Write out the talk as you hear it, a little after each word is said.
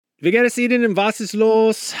Wie geht es Ihnen? Was ist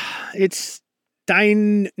los? It's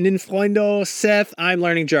deinen Freunde, Seth. I'm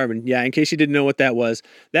learning German. Yeah, in case you didn't know what that was.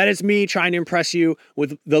 That is me trying to impress you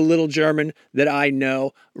with the little German that I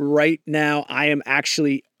know. Right now, I am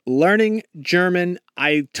actually learning German.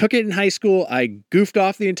 I took it in high school. I goofed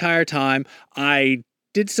off the entire time. I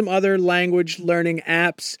did some other language learning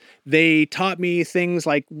apps. They taught me things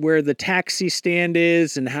like where the taxi stand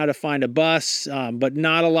is and how to find a bus, but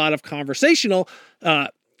not a lot of conversational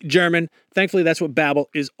German. Thankfully, that's what Babbel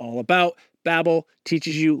is all about. Babbel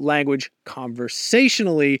teaches you language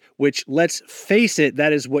conversationally, which, let's face it,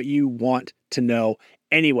 that is what you want to know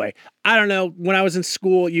anyway. I don't know. When I was in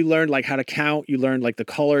school, you learned like how to count. You learned like the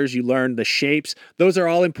colors. You learned the shapes. Those are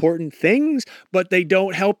all important things, but they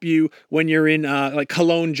don't help you when you're in like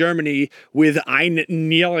Cologne, Germany with Ein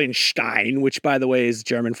Nierenstein, which, by the way, is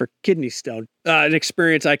German for kidney stone. An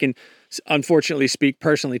experience I can unfortunately speak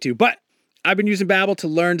personally to, but I've been using Babbel to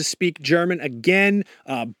learn to speak German again,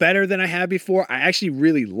 better than I have before. I actually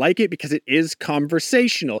really like it because it is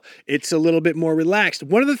conversational. It's a little bit more relaxed.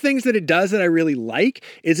 One of the things that it does that I really like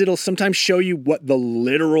is it'll sometimes show you what the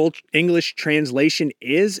literal English translation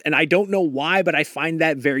is. And I don't know why, but I find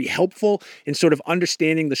that very helpful in sort of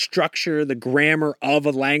understanding the structure, the grammar of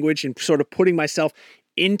a language and sort of putting myself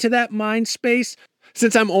into that mind space.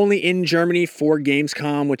 Since I'm only in Germany for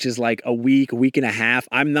Gamescom, which is like a week and a half,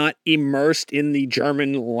 I'm not immersed in the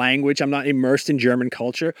German language. I'm not immersed in German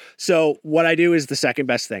culture. So what I do is the second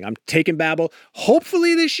best thing. I'm taking Babbel.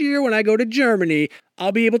 Hopefully this year when I go to Germany,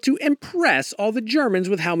 I'll be able to impress all the Germans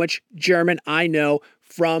with how much German I know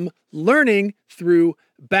from learning through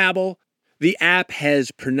Babbel. The app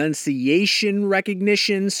has pronunciation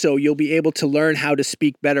recognition, so you'll be able to learn how to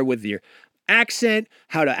speak better with your accent,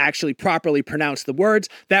 how to actually properly pronounce the words.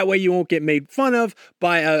 That way you won't get made fun of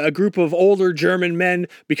by a group of older German men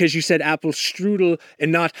because you said Apfelstrudel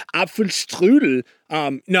and not Apfelstrudel.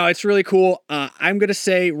 No, it's really cool. I'm going to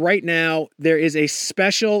say right now there is a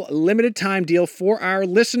special limited time deal for our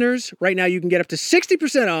listeners. Right now you can get up to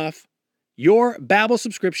 60% off your Babbel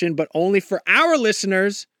subscription, but only for our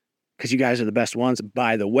listeners, because you guys are the best ones,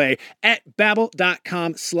 by the way, at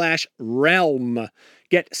babbel.com/realm.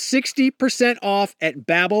 Get 60% off at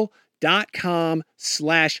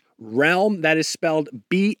babbel.com/realm. That is spelled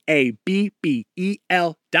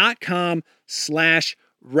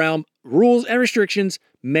BABBEL.com/realm. Rules and restrictions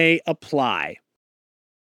may apply.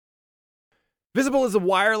 Visible is a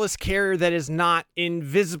wireless carrier that is not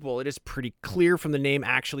invisible. It is pretty clear from the name.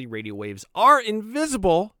 Actually, radio waves are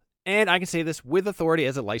invisible. And I can say this with authority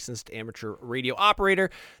as a licensed amateur radio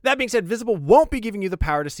operator. That being said, Visible won't be giving you the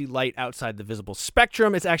power to see light outside the visible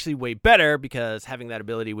spectrum. It's actually way better because having that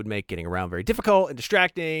ability would make getting around very difficult and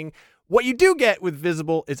distracting. What you do get with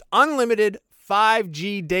Visible is unlimited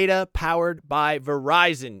 5G data powered by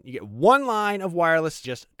Verizon. You get one line of wireless,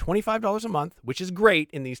 just $25 a month, which is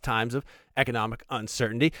great in these times of economic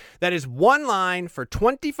uncertainty. That is one line for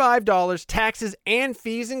 $25, taxes and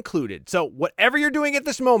fees included. So whatever you're doing at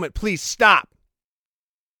this moment, please stop.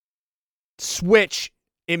 Switch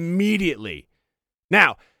immediately.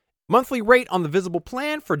 Now, monthly rate on the Visible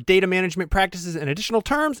plan for data management practices and additional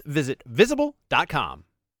terms, visit visible.com.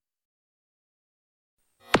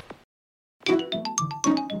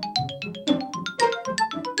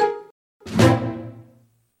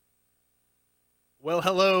 Well,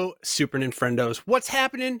 hello, Super Ninfrendos. What's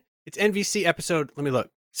happening? It's NVC episode, let me look,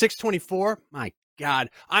 624. My God.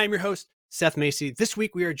 I am your host, Seth Macy. This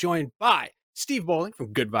week we are joined by Steve Bowling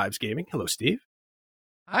from Good Vibes Gaming. Hello, Steve.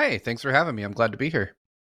 Hi, thanks for having me. I'm glad to be here.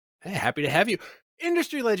 Hey, happy to have you.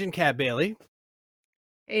 Industry legend Cat Bailey.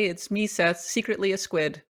 Hey, it's me, Seth, secretly a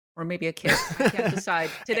squid. Or maybe a kid. I can't decide.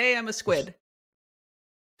 Today I'm a squid.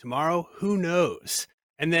 Tomorrow, who knows?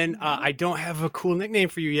 And then I don't have a cool nickname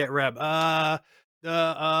for you yet, Reb.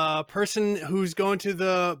 The person who's going to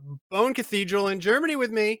the Bone Cathedral in Germany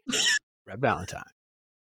with me, Reb Valentine.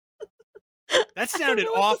 That sounded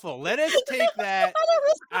awful. Let us take that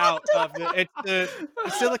out of it's the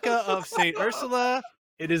Basilica of St. Ursula.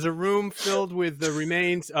 It is a room filled with the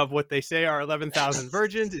remains of what they say are 11,000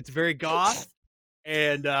 virgins. It's very goth.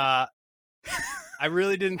 And I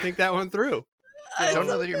really didn't think that one through. I don't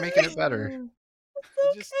know that you're making it better.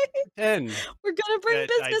 Just pretend. We're going to bring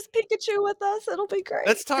Business Pikachu with us. It'll be great.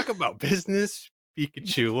 Let's talk about Business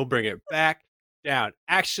Pikachu. We'll bring it back down.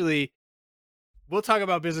 Actually, we'll talk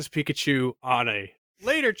about Business Pikachu on a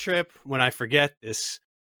later trip when I forget this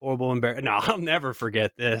horrible embarrassment. No, I'll never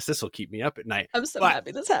forget this. This will keep me up at night. I'm so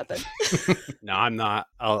happy this happened. No, I'm not.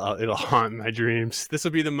 It'll haunt my dreams. This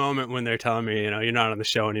will be the moment when they're telling me, you're not on the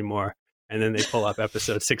show anymore. And then they pull up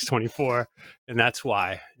episode 624, and that's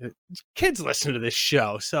why. Kids listen to this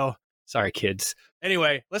show, so sorry, kids.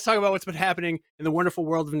 Anyway, let's talk about what's been happening in the wonderful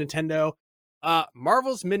world of Nintendo.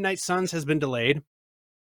 Marvel's Midnight Suns has been delayed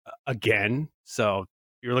again, so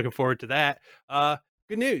you're looking forward to that.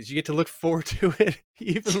 Good news, you get to look forward to it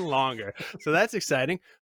even longer. So that's exciting.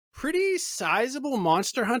 Pretty sizable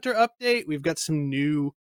Monster Hunter update. We've got some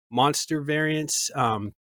new monster variants.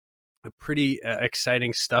 Pretty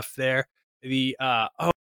exciting stuff there. The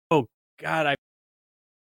oh god, I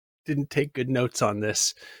didn't take good notes on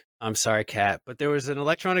this. I'm sorry, Kat, but there was an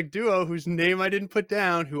electronic duo whose name I didn't put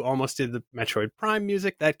down who almost did the Metroid Prime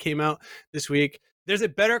music that came out this week. There's a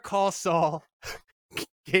Better Call Saul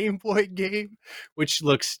Game Boy game, which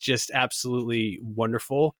looks just absolutely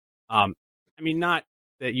wonderful. I mean, not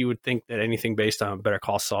that you would think that anything based on Better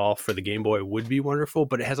Call Saul for the Game Boy would be wonderful,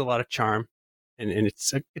 but it has a lot of charm. And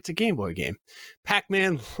it's a Game Boy game.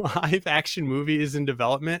 Pac-Man live action movie is in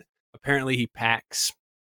development. Apparently he packs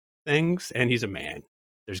things and he's a man.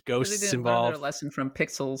 There's ghosts they didn't involved. learn their lesson from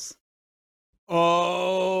Pixels.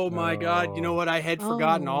 Oh my god. You know what? I had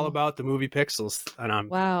forgotten all about the movie Pixels, and I'm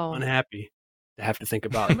unhappy to have to think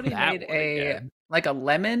about Somebody that made a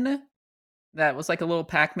lemon that was like a little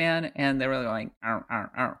Pac-Man, and they were going "Ow, ow,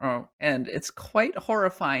 ow, ow," and it's quite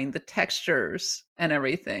horrifying, the textures and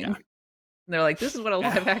everything. Yeah. And they're like, this is what a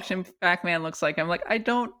live action Pac-Man looks like. I'm like, I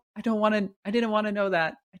didn't want to know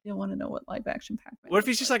that. I didn't want to know what live action Pac-Man. What if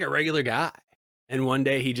he's just like a regular guy, and one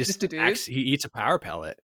day he just a dude? he eats a power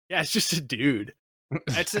pellet? Yeah, it's just a dude.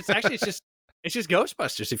 It's just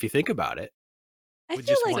Ghostbusters if you think about it. I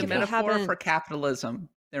feel like a if metaphor for capitalism.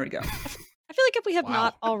 There we go. I feel like if we have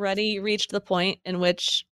not already reached the point in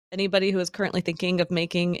which anybody who is currently thinking of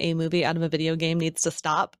making a movie out of a video game needs to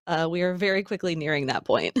stop, we are very quickly nearing that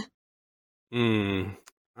point. I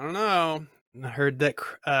don't know. I heard that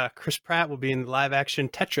Chris Pratt will be in the live action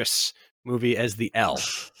Tetris movie as the L.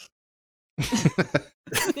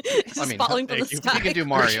 I mean, falling from the sky. You can do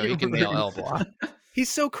Mario. You can nail L block. He's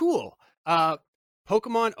so cool.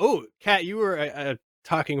 Pokemon. Oh, Kat, you were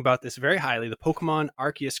talking about this very highly. The Pokemon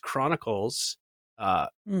Arceus Chronicles.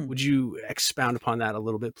 Would you expound upon that a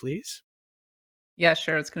little bit, please? Yeah,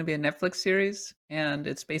 sure. It's going to be a Netflix series, and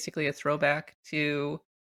it's basically a throwback to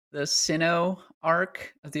the Sinnoh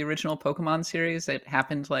arc of the original Pokemon series that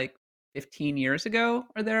happened like 15 years ago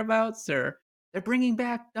or thereabouts. They're bringing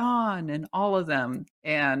back Dawn and all of them,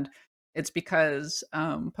 and it's because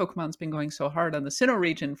Pokemon's been going so hard on the Sinnoh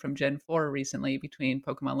region from Gen 4 recently between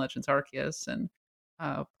Pokemon Legends Arceus and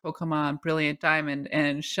Pokemon Brilliant Diamond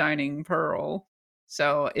and Shining Pearl.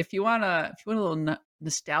 So if you want a little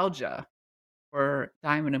nostalgia for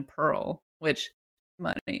Diamond and Pearl, which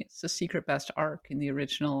money, it's the secret best arc in the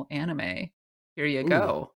original anime. Here you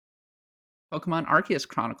go. Pokemon Arceus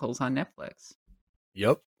Chronicles on Netflix.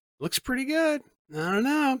 Yep. Looks pretty good. I don't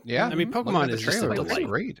know. Yeah. I mean, Pokemon is just a delight.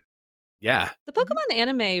 Great. Yeah. The Pokemon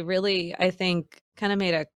anime really, I think, kind of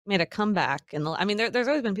made a comeback. I mean, there's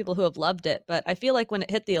always been people who have loved it, but I feel like when it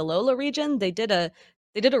hit the Alola region, they did a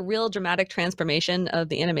real dramatic transformation of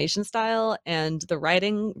the animation style, and the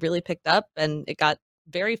writing really picked up, and it got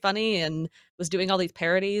very funny and was doing all these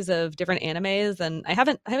parodies of different animes. And I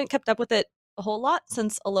haven't kept up with it a whole lot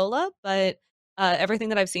since Alola, but everything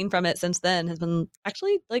that I've seen from it since then has been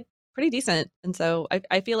actually like pretty decent. And so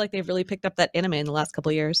I feel like they've really picked up that anime in the last couple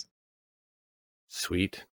of years.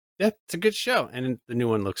 Sweet. Yeah, it's a good show. And the new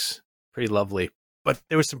one looks pretty lovely. But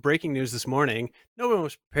there was some breaking news this morning. No one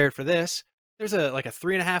was prepared for this. There's a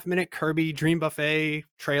 3.5 minute Kirby Dream Buffet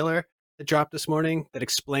trailer that dropped this morning that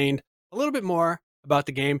explained a little bit more about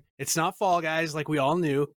the game. It's not Fall Guys like we all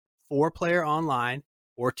knew. 4-player online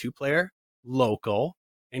or 2-player local.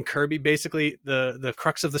 And Kirby, basically, the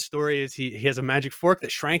crux of the story is he has a magic fork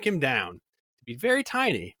that shrank him down to be very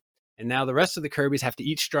tiny. And now the rest of the Kirbys have to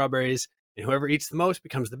eat strawberries, and whoever eats the most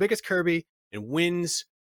becomes the biggest Kirby and wins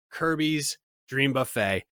Kirby's Dream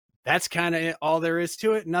Buffet. That's kind of all there is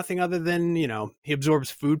to it. Nothing other than, he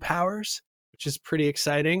absorbs food powers, which is pretty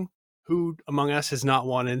exciting. Who among us has not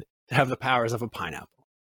wanted to have the powers of a pineapple,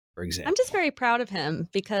 for example? I'm just very proud of him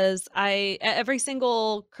because every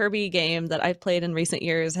single Kirby game that I've played in recent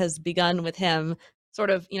years has begun with him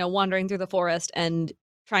sort of, wandering through the forest and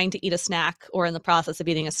trying to eat a snack or in the process of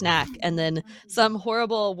eating a snack. And then some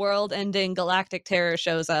horrible world-ending galactic terror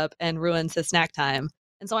shows up and ruins his snack time.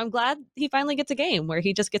 And so I'm glad he finally gets a game where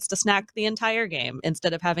he just gets to snack the entire game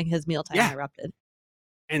instead of having his mealtime interrupted.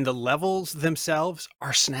 And the levels themselves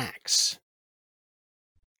are snacks.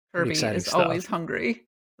 Kirby is always hungry.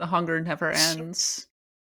 The hunger never ends.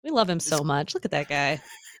 We love him so much. Look at that guy.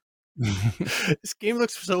 This game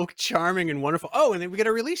looks so charming and wonderful. Oh, and then we get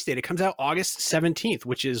a release date. It comes out August 17th,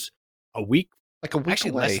 which is a week, Like a week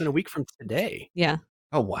actually away. less than a week from today. Yeah.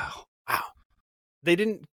 Oh, wow. Wow. They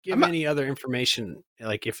didn't give any other information,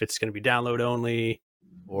 like if it's going to be download only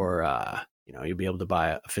or, you'll be able to buy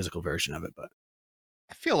a physical version of it. But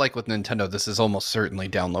I feel like with Nintendo, this is almost certainly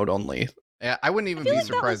download only. I wouldn't even be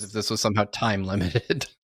surprised if this was somehow time limited.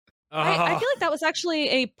 I feel like that was actually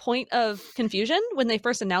a point of confusion when they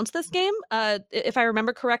first announced this game. If I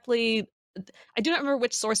remember correctly, I do not remember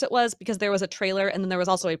which source it was because there was a trailer and then there was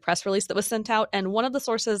also a press release that was sent out. And one of the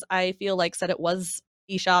sources I feel like said it was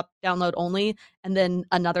eShop download only. And then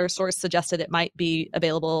another source suggested it might be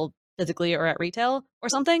available physically or at retail or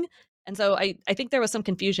something. And so I think there was some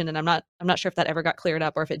confusion, and I'm not sure if that ever got cleared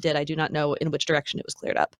up, or if it did, I do not know in which direction it was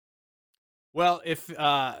cleared up. Well, if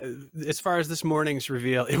as far as this morning's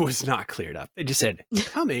reveal, it was not cleared up. They just said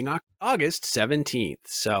coming August 17th.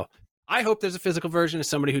 So I hope there's a physical version. As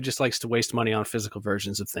somebody who just likes to waste money on physical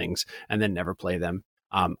versions of things and then never play them,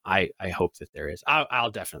 I hope that there is. I'll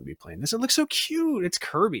definitely be playing this. It looks so cute. It's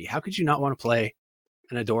Kirby. How could you not want to play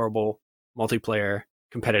an adorable multiplayer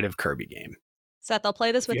competitive Kirby game? Seth, I'll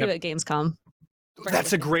play this with you at Gamescom.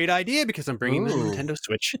 That's a great idea because I'm bringing the Nintendo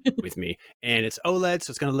Switch with me, and it's OLED, so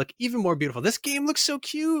it's going to look even more beautiful. This game looks so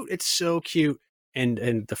cute. It's so cute,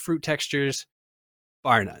 and the fruit textures,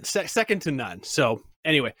 bar none, second to none. So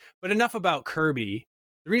anyway, but enough about Kirby.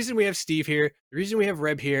 The reason we have Steve here, the reason we have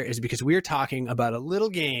Reb here is because we're talking about a little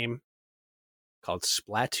game called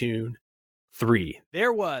Splatoon 3.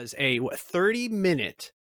 There was a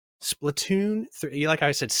 30-minute Splatoon 3, like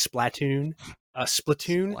I said, Splatoon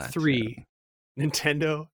 3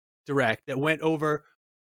 Nintendo Direct that went over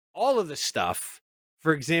all of the stuff.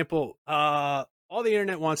 For example, all the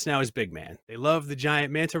internet wants now is Big Man. They love the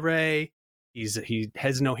giant manta ray. He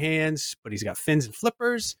has no hands, but he's got fins and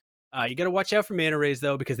flippers. You got to watch out for manta rays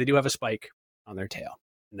though, because they do have a spike on their tail,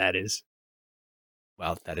 and that is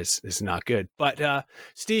not good. But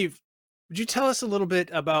Steve, would you tell us a little bit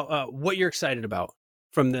about what you're excited about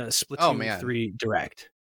from the Splatoon 3 Direct?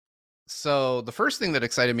 So the first thing that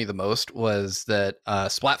excited me the most was that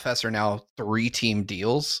Splatfest are now 3-team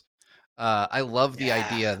deals. I love the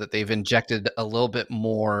idea that they've injected a little bit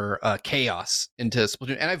more chaos into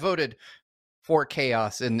Splatoon, and I voted for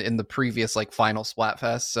chaos in the previous final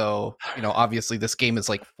Splatfest. So obviously this game is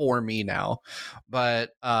for me now, but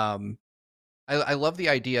I love the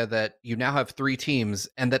idea that you now have 3 teams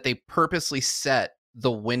and that they purposely set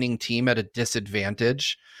the winning team at a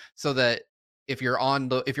disadvantage so that if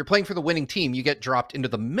you're playing for the winning team, you get dropped into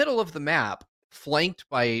the middle of the map, flanked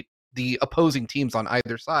by the opposing teams on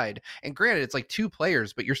either side. And granted, it's 2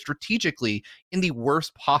 players, but you're strategically in the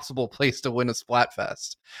worst possible place to win a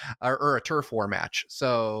Splatfest or a turf war match.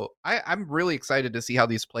 So I'm really excited to see how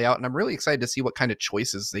these play out, and I'm really excited to see what kind of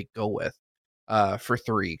choices they go with for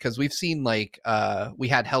 3, because we've seen we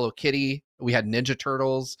had Hello Kitty, we had Ninja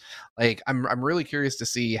Turtles. I'm really curious to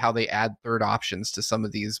see how they add third options to some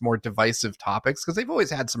of these more divisive topics, because they've always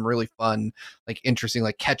had some really fun, interesting,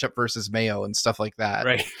 ketchup versus mayo and stuff like that.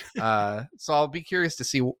 Right. So I'll be curious to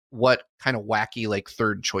see what kind of wacky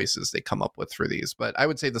third choices they come up with for these. But I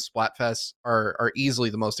would say the Splatfests are easily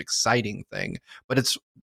the most exciting thing. But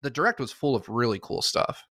the Direct was full of really cool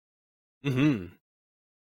stuff. Mm-hmm.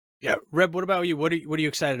 Yeah, Reb, what about you? What are you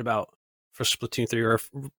excited about for Splatoon 3, or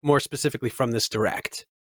more specifically from this Direct?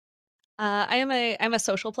 I'm a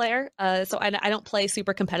social player, so I don't play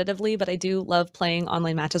super competitively, but I do love playing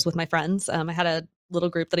online matches with my friends. I had a little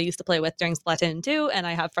group that I used to play with during Splatoon 2, and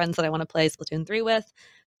I have friends that I want to play Splatoon 3 with.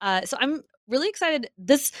 So I'm really excited.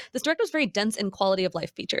 This Direct was very dense in quality of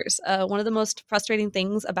life features. One of the most frustrating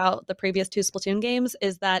things about the previous 2 Splatoon games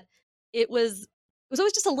is that it was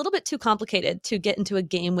always just a little bit too complicated to get into a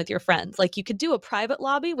game with your friends. You could do a private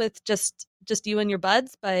lobby with just you and your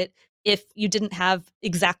buds, but if you didn't have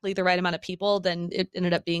exactly the right amount of people, then it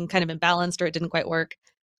ended up being kind of imbalanced, or it didn't quite work.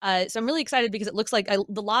 So I'm really excited because it looks like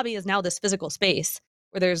the lobby is now this physical space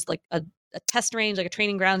where there's a test range, a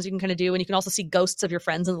training grounds you can kind of do, and you can also see ghosts of your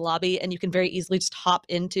friends in the lobby, and you can very easily just hop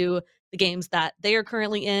into the games that they are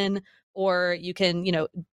currently in, or you can,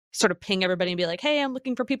 sort of ping everybody and be like, hey, I'm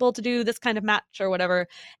looking for people to do this kind of match or whatever.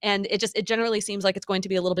 And it generally seems like it's going to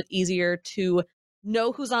be a little bit easier to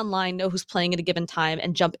know who's online, know who's playing at a given time,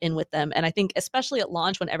 and jump in with them. And I think especially at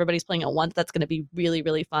launch when everybody's playing at once, that's going to be really,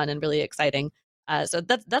 really fun and really exciting. So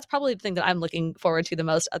that's probably the thing that I'm looking forward to the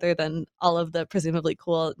most, other than all of the presumably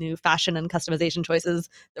cool new fashion and customization choices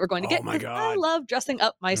that we're going to get. Oh my God. I love dressing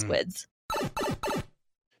up my squids.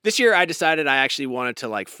 This year, I decided I actually wanted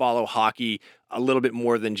to follow hockey a little bit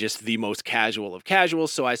more than just the most casual of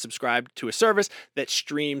casuals. So I subscribed to a service that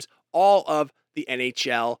streams all of the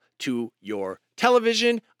NHL to your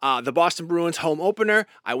television. The Boston Bruins home opener,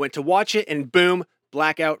 I went to watch it, and boom,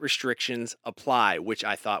 blackout restrictions apply, which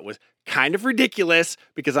I thought was kind of ridiculous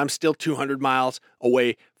because I'm still 200 miles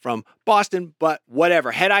away from Boston, but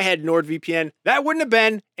whatever. Had I had NordVPN, that wouldn't have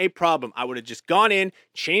been a problem. I would have just gone in,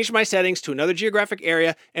 changed my settings to another geographic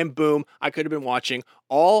area, and boom, I could have been watching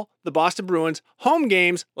all the Boston Bruins home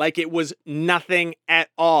games like it was nothing at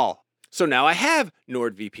all. So now I have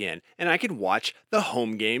NordVPN, and I can watch the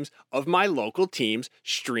home games of my local teams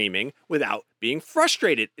streaming without being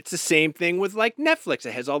frustrated. It's the same thing with like Netflix.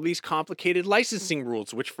 It has all these complicated licensing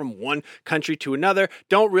rules, which from one country to another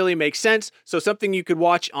don't really make sense. So something you could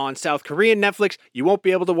watch on South Korean Netflix, you won't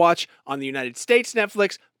be able to watch on the United States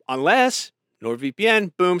Netflix unless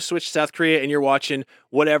NordVPN, boom, switch to South Korea, and you're watching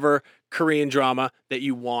whatever Korean drama that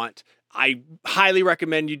you want. I highly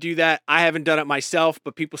recommend you do that. I haven't done it myself,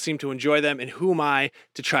 but people seem to enjoy them, and who am I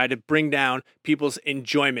to try to bring down people's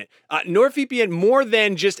enjoyment? NordVPN, more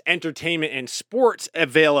than just entertainment and sports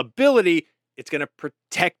availability, it's going to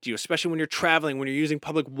protect you, especially when you're traveling, when you're using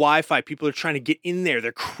public Wi-Fi. People are trying to get in there.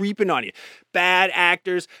 They're creeping on you. Bad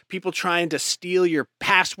actors, people trying to steal your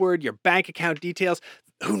password, your bank account details.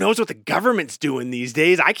 Who knows what the government's doing these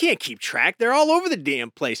days? I can't keep track. They're all over the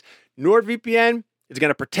damn place. NordVPN, it's going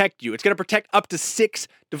to protect you. It's going to protect up to 6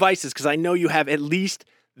 devices because I know you have at least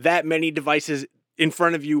that many devices in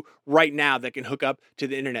front of you right now that can hook up to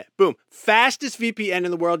the internet. Boom. Fastest VPN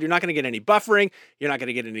in the world. You're not going to get any buffering. You're not going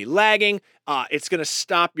to get any lagging. It's going to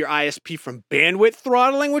stop your ISP from bandwidth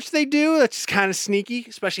throttling, which they do. That's kind of sneaky,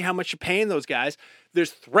 especially how much you're paying those guys.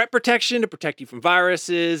 There's threat protection to protect you from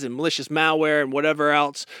viruses and malicious malware and whatever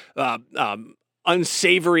else.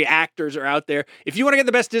 Unsavory actors are out there. If you want to get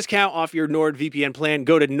the best discount off your NordVPN plan,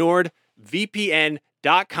 go to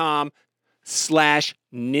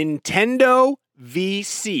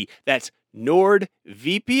nordvpn.com/NintendoVC. That's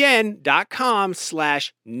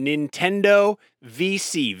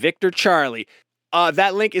nordvpn.com/NintendoVC. Victor Charlie.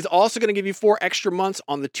 That link is also going to give you 4 extra months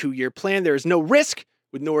on the 2-year plan. There is no risk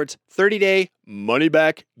with Nord's 30-day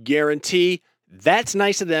money-back guarantee. That's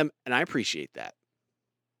nice of them, and I appreciate that.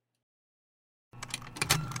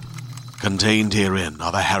 Contained herein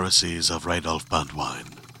are the heresies of Radolf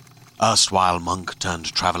Burntwine, erstwhile monk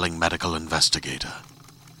turned traveling medical investigator.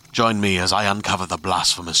 Join me as I uncover the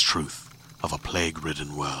blasphemous truth of a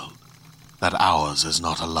plague-ridden world, that ours is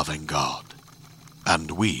not a loving God,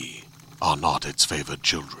 and we are not its favored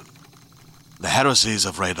children. The heresies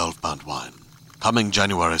of Radolf Burntwine, coming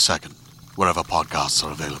January 2nd, wherever podcasts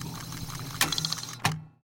are available.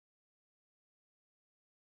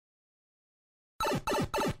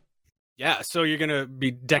 Yeah, so you're going to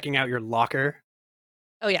be decking out your locker.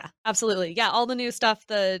 Oh yeah, absolutely. Yeah, all the new stuff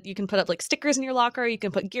that you can put up like stickers in your locker, you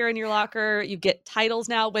can put gear in your locker, you get titles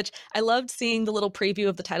now, which I loved seeing the little preview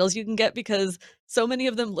of the titles you can get because so many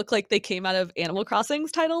of them look like they came out of Animal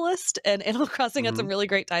Crossing's title list, and Animal Crossing had some really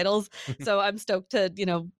great titles. So I'm stoked to,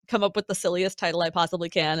 come up with the silliest title I possibly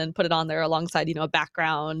can and put it on there alongside, a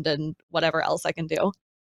background and whatever else I can do.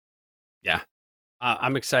 Yeah.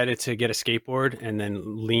 I'm excited to get a skateboard and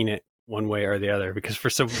then lean it one way or the other, because for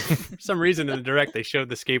some reason in the direct they showed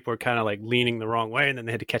the skateboard kind of like leaning the wrong way and then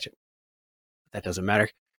they had to catch it. That doesn't matter.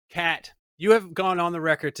 Kat, you have gone on the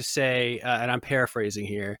record to say, and I'm paraphrasing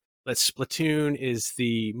here, that Splatoon is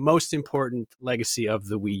the most important legacy of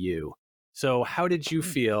the Wii U. So how did you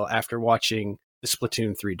feel after watching the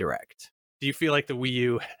Splatoon 3 direct? Do you feel like the Wii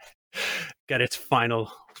U got its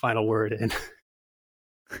final word in?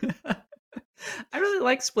 I really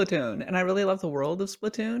like Splatoon, and I really love the world of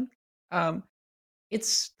Splatoon.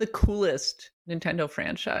 It's the coolest Nintendo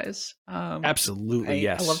franchise. Absolutely,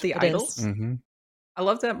 yes. I love the idols. Mm-hmm. I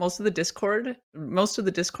love that most of the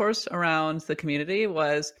discourse around the community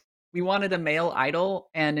was we wanted a male idol,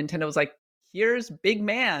 and Nintendo was like, here's big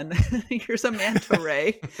man, here's a manta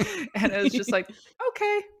ray. And it was just like,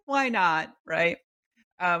 okay, why not, right?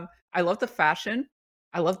 I love the fashion.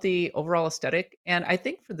 I love the overall aesthetic. And I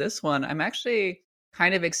think for this one, I'm actually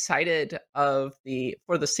kind of excited for the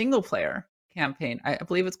single player campaign. I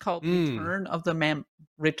believe it's called Return of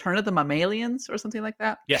the Mammalians or something like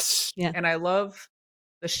that. Yes. Yeah. And I love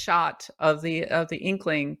the shot of the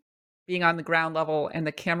Inkling being on the ground level and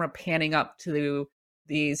the camera panning up to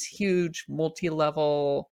these huge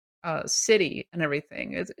multi-level city and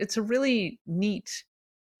everything. It's a really neat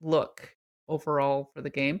look overall for the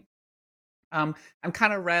game. I'm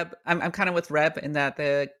kind of with Reb in that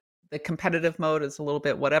the competitive mode is a little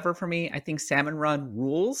bit whatever for me. I think Salmon Run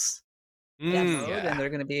rules that mode, and they're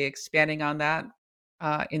going to be expanding on that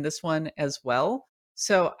in this one as well.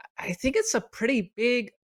 So I think it's a pretty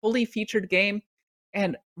big, fully featured game.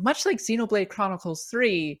 And much like Xenoblade Chronicles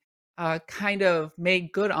 3 kind of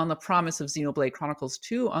made good on the promise of Xenoblade Chronicles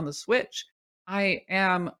 2 on the Switch, I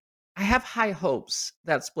have high hopes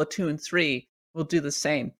that Splatoon 3 will do the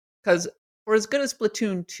same. Because for as good as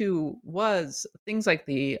Splatoon 2 was, things like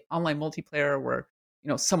the online multiplayer were,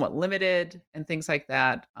 somewhat limited and things like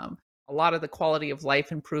that. A lot of the quality of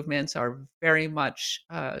life improvements are very much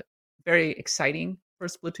very exciting for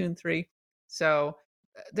Splatoon 3. So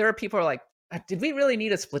there are people who are like, did we really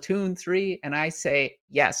need a Splatoon 3? And I say,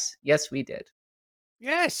 yes, we did.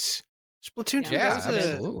 Yes. Splatoon 2, Yeah, that was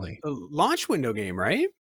absolutely. a launch window game, right?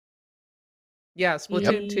 Yeah,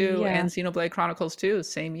 Splatoon 2 Yeah. and Xenoblade Chronicles 2,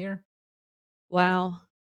 same year. Wow.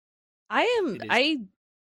 It is.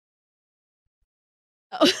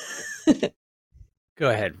 Oh. Go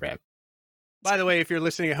ahead, Reb. By the way, if you're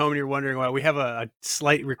listening at home and you're wondering why, we have a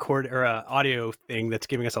slight record or a audio thing that's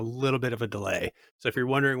giving us a little bit of a delay. So if you're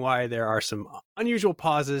wondering why there are some unusual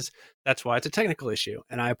pauses, that's why. It's a technical issue,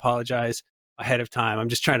 and I apologize ahead of time. I'm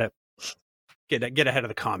just trying to get ahead of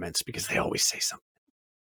the comments because they always say something.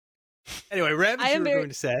 Anyway, Reb, you were going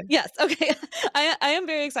to say? Yes. Okay. I am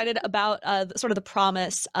very excited about sort of the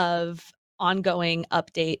promise of ongoing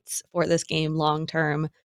updates for this game long term.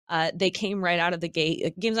 They came right out of the gate. The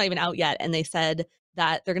game's not even out yet, and they said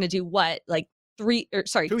that they're going to do what, like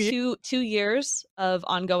 2 years of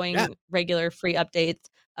ongoing regular free updates.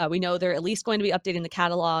 We know they're at least going to be updating the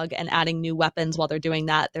catalog and adding new weapons while they're doing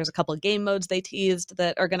that. There's a couple of game modes they teased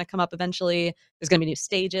that are going to come up eventually. There's going to be new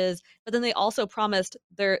stages. But then they also promised,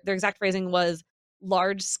 their exact phrasing was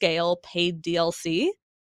large scale paid DLC,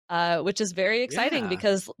 which is very exciting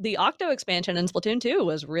because the Octo expansion in Splatoon 2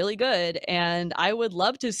 was really good. And I would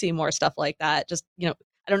love to see more stuff like that. Just, I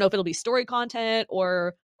don't know if it'll be story content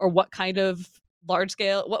or what kind of large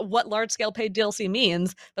scale, what large scale paid DLC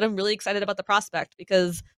means, but I'm really excited about the prospect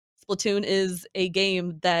because Splatoon is a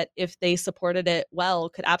game that if they supported it well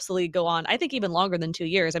could absolutely go on, I think, even longer than 2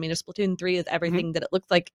 years. I mean, if Splatoon 3 is everything that it looks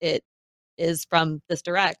like it is from this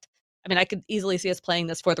direct, I mean, I could easily see us playing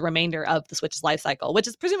this for the remainder of the Switch's life cycle, which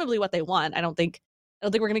is presumably what they want. I don't think we're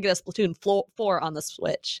going to get a Splatoon 4 on the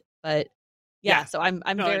Switch, but so I'm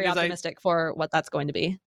very optimistic for what that's going to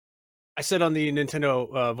be. I said on the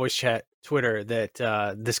Nintendo voice chat Twitter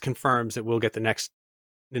that this confirms that we'll get the next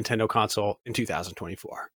Nintendo console in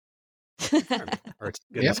 2024. Or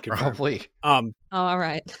it's probably. All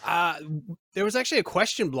right. There was actually a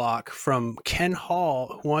question block from Ken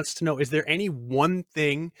Hall who wants to know, is there any one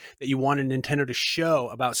thing that you wanted Nintendo to show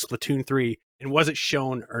about Splatoon 3, and was it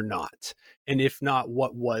shown or not? And if not,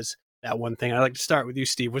 what was that one thing? I'd like to start with you,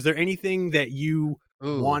 Steve. Was there anything that you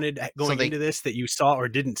wanted going into this that you saw or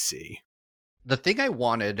didn't see? The thing I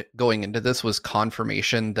wanted going into this was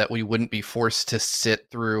confirmation that we wouldn't be forced to sit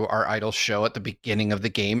through our idle show at the beginning of the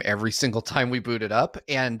game every single time we boot it up.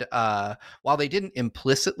 And while they didn't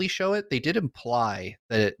implicitly show it, they did imply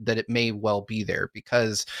that it may well be there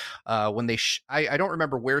because when they I don't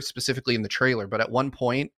remember where specifically in the trailer, but at one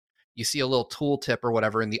point you see a little tooltip or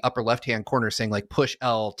whatever in the upper left-hand corner saying like push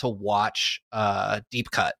L to watch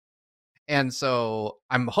deep cut. And so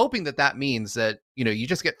I'm hoping that means that, you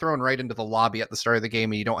just get thrown right into the lobby at the start of the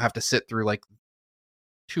game and you don't have to sit through like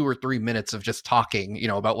 2 or 3 minutes of just talking,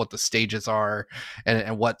 about what the stages are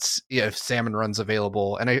and what's, if Salmon Run's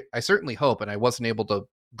available. And I certainly hope, and I wasn't able to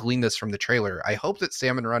glean this from the trailer, I hope that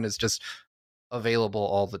Salmon Run is just available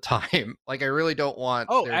all the time. Like, I really don't want.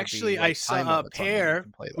 Actually, I saw a pair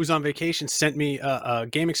who's on vacation sent me a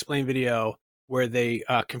Game Explain video where they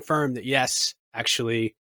confirmed that, yes,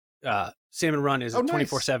 actually, Salmon Run is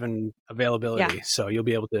 24/7 availability, so you'll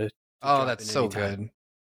be able to that's so anytime.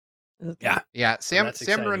 Good. Yeah.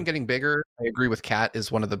 Salmon Run getting bigger, I agree with Kat, is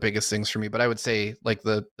one of the biggest things for me. But I would say, like,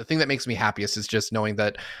 the thing that makes me happiest is just knowing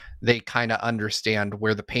that they kind of understand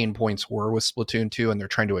where the pain points were with Splatoon 2 and they're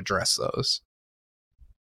trying to address those.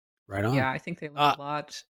 Right on. Yeah, I think they learned a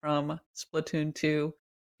lot from Splatoon 2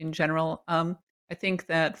 in general. I think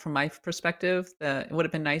that from my perspective, that it would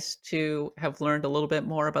have been nice to have learned a little bit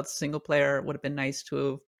more about the single player. It would have been nice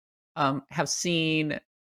to have seen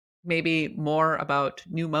maybe more about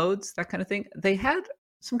new modes, that kind of thing. They had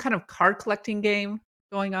some kind of card collecting game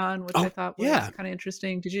going on, which I thought was kind of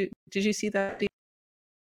interesting. Did you see that?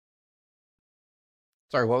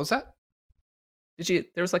 Sorry, what was that? There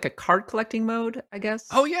was like a card collecting mode, I guess.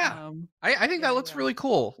 Oh yeah. I think that looks really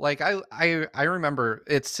cool. Like I remember,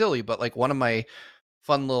 it's silly, but like one of my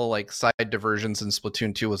fun little like side diversions in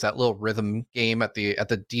Splatoon 2 was that little rhythm game at the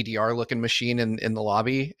DDR looking machine in the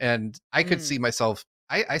lobby. And I could see myself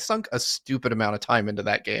I sunk a stupid amount of time into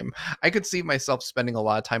that game. I could see myself spending a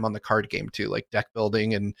lot of time on the card game too, like deck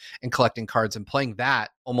building and collecting cards and playing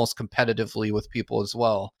that almost competitively with people as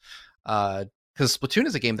well. Because Splatoon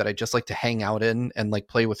is a game that I just like to hang out in and like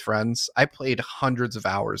play with friends. I played hundreds of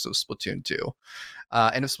hours of Splatoon 2.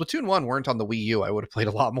 And if Splatoon 1 weren't on the Wii U, I would have played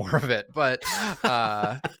a lot more of it. But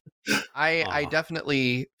I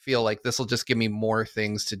definitely feel like this will just give me more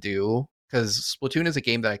things to do, because Splatoon is a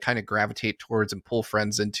game that I kind of gravitate towards and pull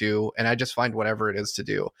friends into, and I just find whatever it is to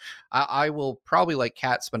do. I will probably, like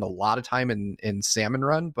Kat, spend a lot of time in Salmon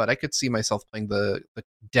Run, but I could see myself playing the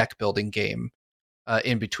deck building game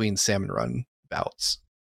in between Salmon Run bouts.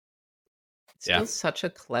 It's still such a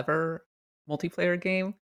clever multiplayer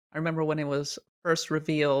game. I remember when it was first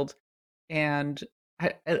revealed, and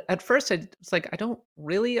at first I was like, I don't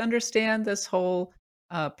really understand this whole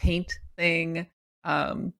paint thing.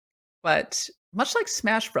 But much like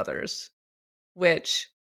Smash Brothers, which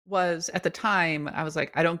was at the time, I was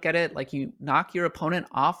like, I don't get it. Like, you knock your opponent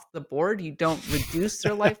off the board, you don't reduce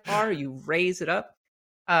their life bar, you raise it up.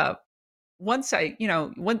 Once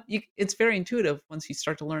it's very intuitive once you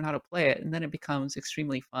start to learn how to play it, and then it becomes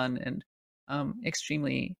extremely fun and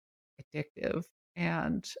extremely addictive.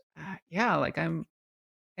 And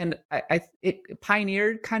it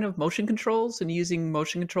pioneered kind of motion controls and using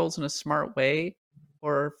motion controls in a smart way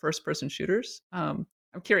for first-person shooters. I'm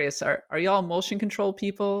curious, are y'all motion control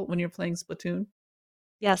people when you're playing Splatoon?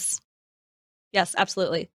 Yes,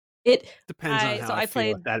 absolutely. It depends on how I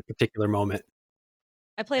feel at that particular moment.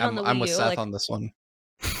 I played on the Wii U. I'm with Seth on this one.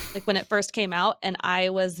 Like when it first came out, and I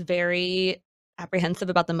was very apprehensive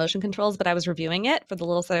about the motion controls, but I was reviewing it for the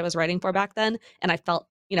little set I was writing for back then, and I felt,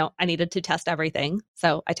 I needed to test everything.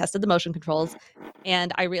 So I tested the motion controls,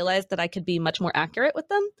 and I realized that I could be much more accurate with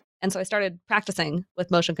them. And so I started practicing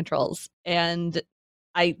with motion controls, and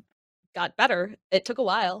I got better. It took a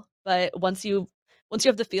while, but once you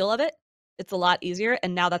have the feel of it, it's a lot easier.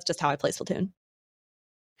 And now that's just how I play Splatoon.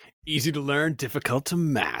 Easy to learn, difficult to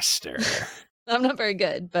master. I'm not very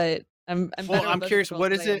good, but I'm better. I'm curious,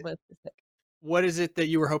 what is it? What is it that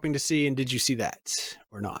you were hoping to see, and did you see that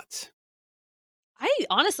or not?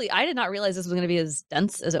 I did not realize this was going to be as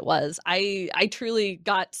dense as it was. I truly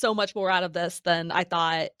got so much more out of this than I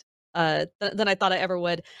thought I ever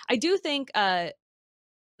would. I do think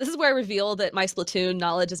this is where I reveal that my Splatoon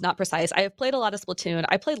knowledge is not precise. I have played a lot of Splatoon.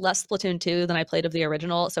 I played less Splatoon 2 than I played of the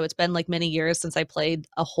original, so it's been like many years since I played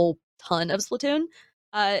a whole ton of Splatoon.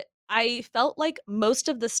 I felt like most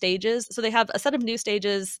of the stages, so they have a set of new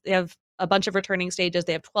stages, they have a bunch of returning stages,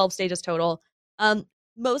 they have 12 stages total.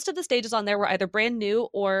 Most of the stages on there were either brand new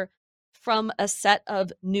or from a set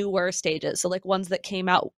of newer stages. So like ones that came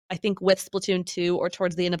out, I think, with Splatoon 2 or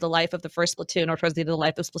towards the end of the life of the first Splatoon or towards the end of the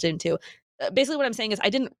life of Splatoon 2. Basically what I'm saying is I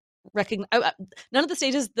didn't recognize, none of the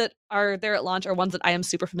stages that are there at launch are ones that I am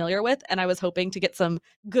super familiar with. And I was hoping to get some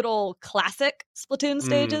good old classic Splatoon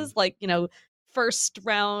stages, like, first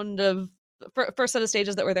set of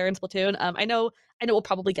stages that were there in Splatoon. I know we'll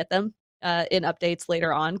probably get them in updates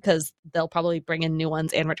later on, because they'll probably bring in new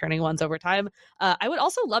ones and returning ones over time. I would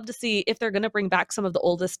also love to see, if they're going to bring back some of the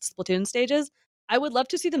oldest Splatoon stages, I would love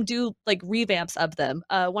to see them do like revamps of them.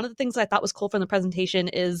 One of the things I thought was cool from the presentation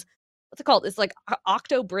is, what's it called? It's like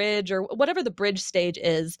Octo Bridge or whatever the bridge stage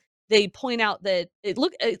is. They point out that I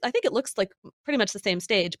think it looks like pretty much the same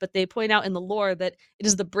stage, but they point out in the lore that it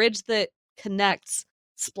is the bridge that connects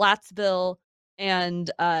Splatsville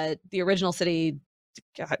and the original city.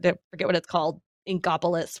 God, I forget what it's called,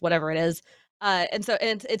 Inkopolis, whatever it is. And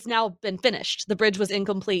it's now been finished. The bridge was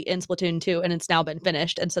incomplete in Splatoon 2, and it's now been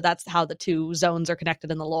finished. And so that's how the two zones are connected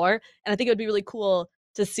in the lore. And I think it would be really cool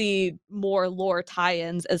to see more lore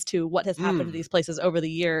tie-ins as to what has happened to these places over the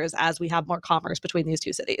years as we have more commerce between these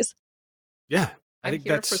two cities. Yeah, I I'm think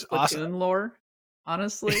here that's for Splatoon awesome. lore,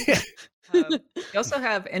 honestly. You also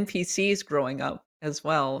have NPCs growing up as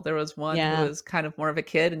well. There was one who was kind of more of a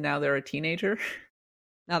kid, and now they're a teenager.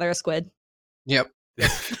 Now they're a squid. Yep.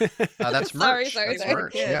 That's merch. Sorry. That's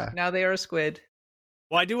merch. Yeah. Now they are a squid.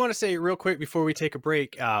 Well, I do want to say real quick before we take a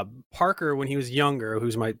break, Parker, when he was younger,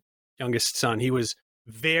 who's my youngest son, he was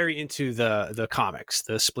very into the comics,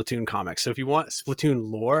 the Splatoon comics. So if you want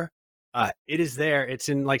Splatoon lore, it is there. It's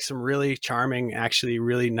in like some really charming, actually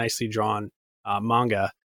really nicely drawn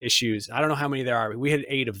manga issues. I don't know how many there are. We had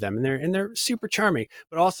 8 of them, and they're super charming.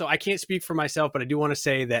 But also, I can't speak for myself, but I do want to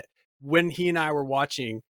say that when he and I were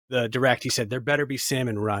watching the direct, he said there better be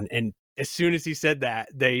Salmon Run, and as soon as he said that,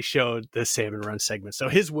 they showed the Salmon Run segment. So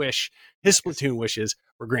his Splatoon wishes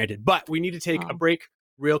were granted. But we need to take a break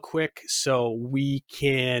real quick so we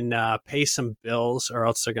can pay some bills, or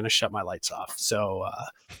else they're going to shut my lights off. So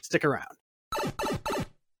stick around.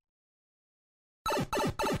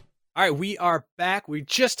 All right, we are back. We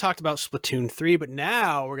just talked about Splatoon 3, but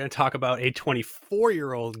now we're going to talk about a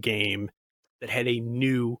 24-year-old game that had a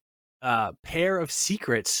new pair of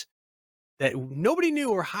secrets that nobody knew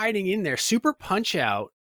were hiding in there. Super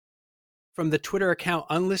Punch-Out from the Twitter account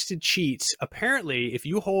Unlisted Cheats. Apparently, if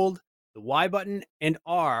you hold the Y button and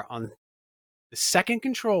R on the second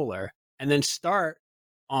controller and then start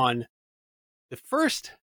on the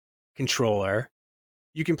first controller,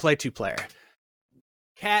 you can play 2-player.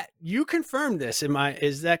 Kat, you confirmed this.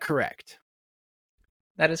 Is that correct?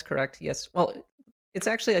 That is correct. Yes. Well, it's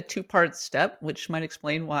actually a 2-part step, which might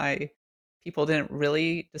explain why people didn't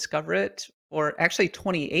really discover it for actually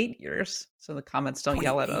 28 years. So the comments don't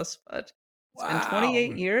yell at us, but it's been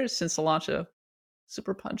 28 years since the launch of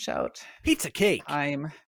Super Punch-Out. Pizza cake.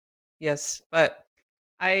 Yes, but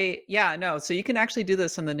so you can actually do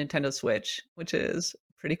this on the Nintendo Switch, which is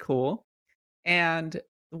pretty cool. And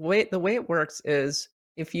the way it works is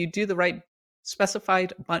if you do the right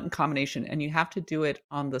specified button combination and you have to do it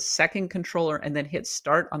on the second controller and then hit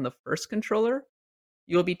start on the first controller,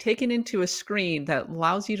 you'll be taken into a screen that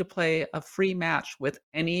allows you to play a free match with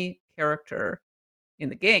any character in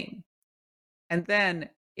the game. And then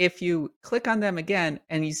if you click on them again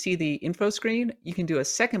and you see the info screen, you can do a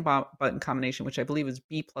second button combination, which I believe is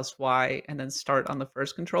B plus Y, and then start on the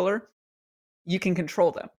first controller. You can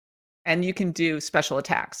control them. And you can do special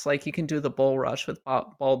attacks, like you can do the bull rush with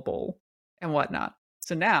ball bull and whatnot.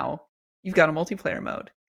 So now you've got a multiplayer mode.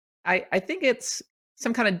 I think it's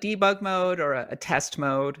some kind of debug mode or a test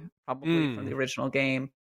mode, probably from the original game,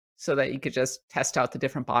 so that you could just test out the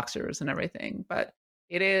different boxers and everything. But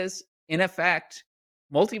it is, in effect,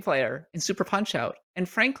 multiplayer in Super Punch-Out. And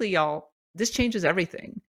frankly, y'all, this changes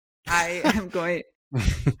everything. I'm going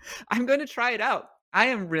to try it out. I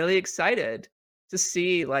am really excited to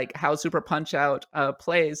see like how Super Punch-Out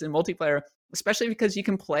plays in multiplayer, especially because you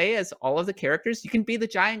can play as all of the characters. You can be the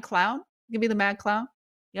giant clown. You can be the mad clown.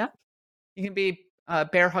 Yeah. You can be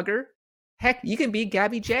Bear Hugger. Heck, you can be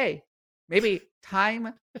Gabby J. Maybe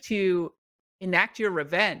time to enact your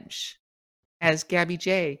revenge as Gabby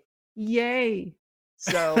J. Yay.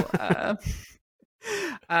 So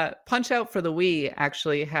Punch-Out for the Wii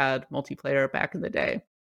actually had multiplayer back in the day,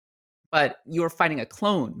 but you were fighting a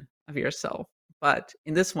clone of yourself. But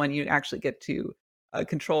in this one, you actually get to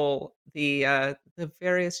control the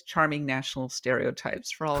various charming national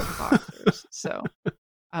stereotypes for all of the boxers. So,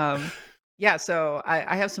 so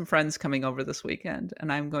I have some friends coming over this weekend,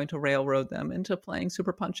 and I'm going to railroad them into playing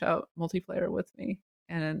Super Punch-Out multiplayer with me.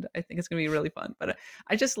 And I think it's going to be really fun. But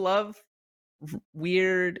I just love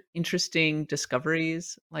weird, interesting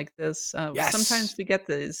discoveries like this. Yes. Sometimes we get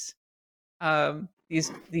these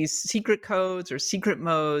secret codes or secret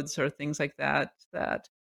modes or things like that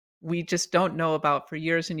we just don't know about for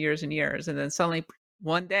years and years and years. And then suddenly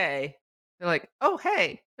one day they're like, oh,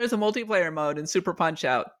 hey, there's a multiplayer mode in Super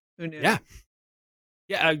Punch-Out. Who knew?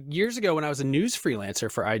 Yeah. Years ago when I was a news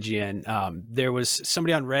freelancer for IGN, there was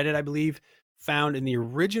somebody on Reddit, I believe, found in the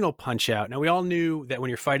original Punch-Out. Now, we all knew that when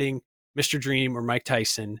you're fighting Mr. Dream or Mike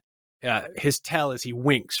Tyson, his tell is he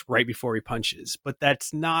winks right before he punches. But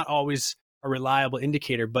that's not always a reliable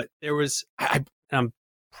indicator. But there was, I'm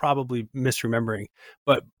probably misremembering,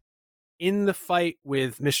 but in the fight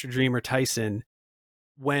with Mr. Dream or Tyson,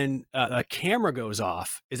 when a camera goes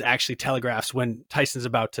off, is actually telegraphs when Tyson's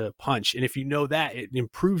about to punch. And if you know that, it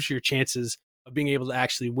improves your chances of being able to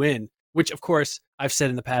actually win, which, of course, I've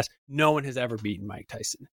said in the past, no one has ever beaten Mike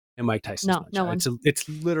Tyson. And Mike Tyson's no one. It's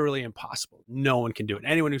literally impossible. No one can do it.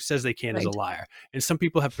 Anyone who says they can is a liar. And some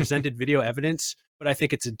people have presented video evidence, but I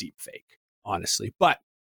think it's a deep fake, honestly. But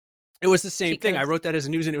it was the same thing. I wrote that as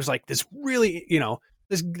a news, and it was like this really,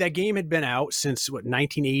 that game had been out since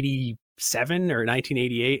 1987 or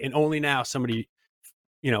 1988, and only now somebody,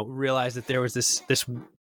 realized that there was this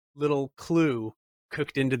little clue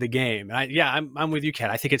cooked into the game. And I'm with you, Kat.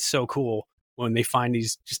 I think it's so cool when they find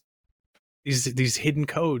these hidden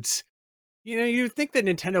codes. You'd think that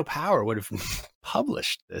Nintendo Power would have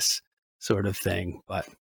published this sort of thing, but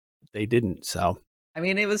they didn't. So, I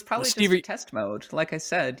mean, it was probably just a test mode, like I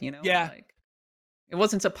said. Yeah. It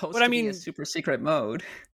wasn't supposed to be a super secret mode.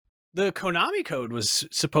 The Konami code was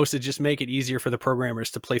supposed to just make it easier for the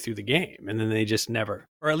programmers to play through the game, and then they just never,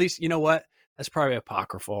 or at least, you know what? That's probably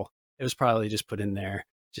apocryphal. It was probably just put in there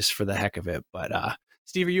just for the heck of it. But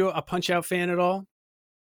Steve, are you a Punch-Out fan at all?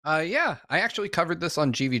 Yeah, I actually covered this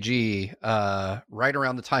on GVG right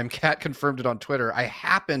around the time Kat confirmed it on Twitter. I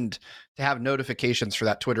happened to have notifications for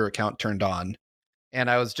that Twitter account turned on, and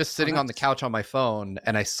I was just sitting on the couch on my phone,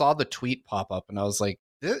 and I saw the tweet pop up, and I was like,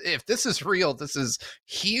 if this is real, this is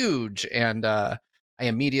huge. And I I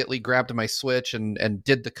immediately grabbed my Switch and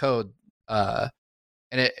did the code.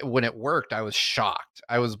 And when it worked, I was shocked.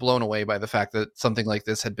 I was blown away by the fact that something like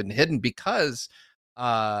this had been hidden because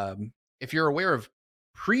if you're aware of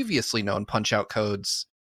previously known Punch-Out codes,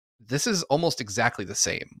 this is almost exactly the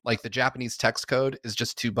same. Like the Japanese text code is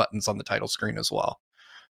just 2 buttons on the title screen as well.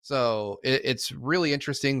 So it's really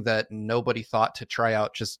interesting that nobody thought to try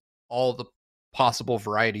out just all the possible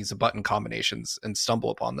varieties of button combinations and stumble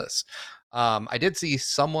upon this. I did see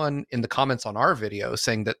someone in the comments on our video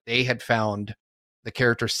saying that they had found the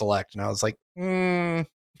character select, and I was like,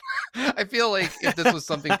 I feel like if this was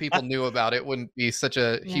something people knew about, it wouldn't be such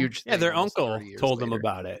a huge thing. Yeah, their almost uncle 30 years told them later.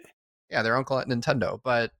 about it. Yeah, their uncle at Nintendo.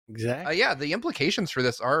 But Exactly. yeah, the implications for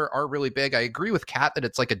this are really big. I agree with Kat that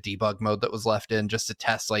it's like a debug mode that was left in just to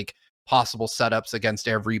test like possible setups against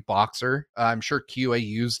every boxer. I'm sure QA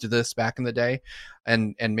used this back in the day,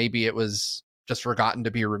 and maybe it was just forgotten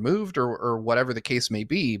to be removed or whatever the case may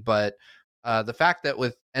be. But the fact that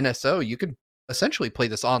with NSO you could essentially play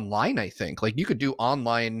this online, I think like you could do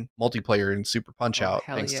online multiplayer in Super Punch Out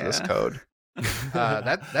thanks to this code.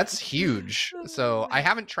 That's huge. So I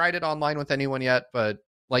haven't tried it online with anyone yet, but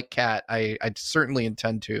like Kat, I certainly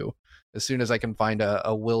intend to as soon as I can find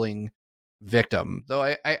a willing victim. Though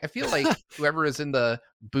I feel like whoever is in the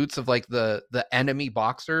boots of like the enemy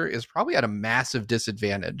boxer is probably at a massive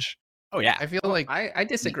disadvantage. Oh yeah. I feel like I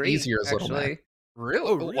disagree. easier as Little Mac. Actually, Really?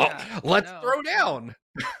 Oh, really? Well, Yeah. let's No, throw no. down.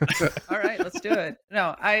 All right, let's do it.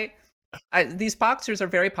 No, I these boxers are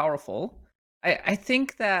very powerful. I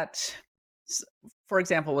think that, for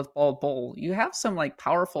example, with Bald Bull, you have some like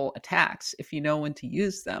powerful attacks if you know when to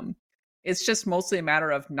use them. It's just mostly a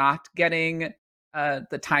matter of not getting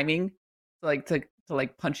the timing to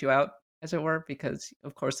like punch you out, as it were, because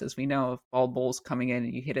of course, as we know, if Bald Bull's coming in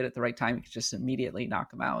and you hit it at the right time, you can just immediately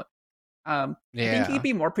knock him out. I think you could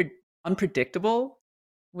be more unpredictable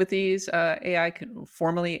with these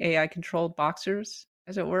formerly AI controlled boxers,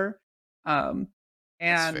 as it were. And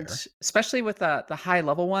especially with the high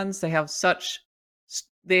level ones, they have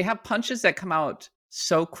punches that come out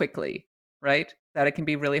so quickly, right? That it can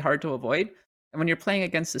be really hard to avoid. And when you're playing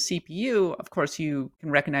against the CPU, of course, you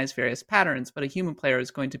can recognize various patterns, but a human player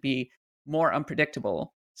is going to be more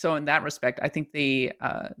unpredictable. So in that respect, I think the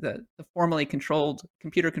formerly controlled,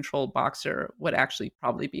 computer controlled boxer would actually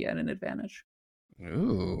probably be at an advantage.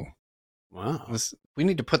 Ooh. Wow. We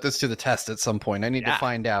need to put this to the test at some point. I need to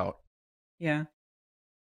find out. Yeah.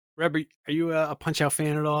 Reb, are you a Punch-Out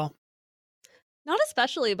fan at all? Not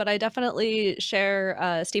especially, but I definitely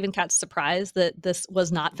share Stephen Katz's surprise that this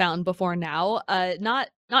was not found before now. Not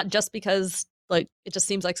just because like it just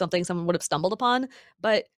seems like something someone would have stumbled upon,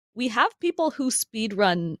 but we have people who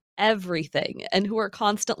speedrun everything and who are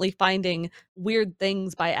constantly finding weird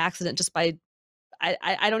things by accident just by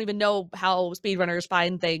I don't even know how speedrunners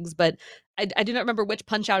find things, but I do not remember which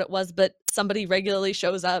Punch-Out it was, but somebody regularly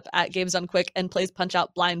shows up at Games Done Quick and plays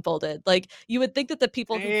Punch-Out blindfolded. Like, you would think that the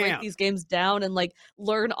people who break these games down and like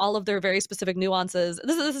learn all of their very specific nuances.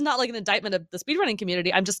 This is not like an indictment of the speedrunning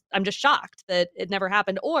community. I'm just shocked that it never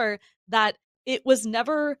happened, or that it was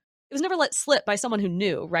never let slip by someone who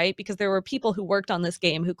knew, right? Because there were people who worked on this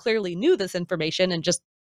game who clearly knew this information and just,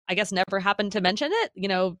 I guess, never happened to mention it,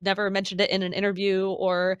 never mentioned it in an interview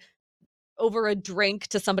or over a drink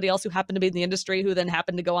to somebody else who happened to be in the industry, who then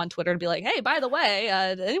happened to go on Twitter and be like, hey, by the way,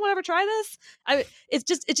 did anyone ever try this? It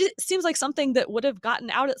just seems like something that would have gotten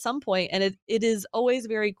out at some point. And it is always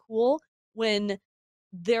very cool when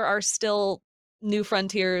there are still new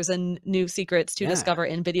frontiers and new secrets to discover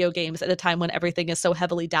in video games at a time when everything is so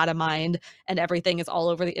heavily data mined and everything is all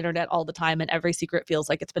over the internet all the time and every secret feels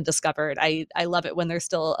like it's been discovered. I love it when there's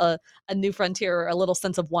still a new frontier or a little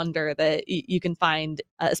sense of wonder that you can find,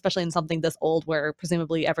 especially in something this old where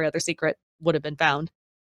presumably every other secret would have been found.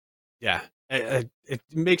 Yeah. It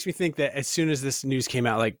makes me think that as soon as this news came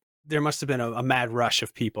out, like there must have been a mad rush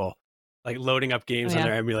of people like loading up games on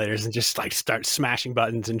their emulators and just like start smashing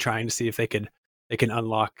buttons and trying to see if they can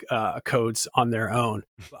unlock codes on their own.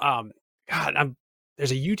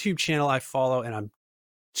 There's a YouTube channel I follow and I'm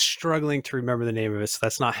struggling to remember the name of it, so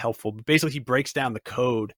that's not helpful. But basically, he breaks down the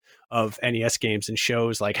code of NES games and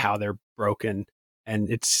shows like how they're broken, and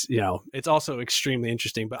it's also extremely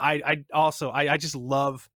interesting. But I just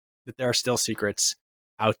love that there are still secrets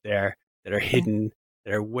out there that are hidden,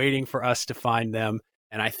 that are waiting for us to find them,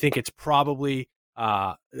 and I think it's probably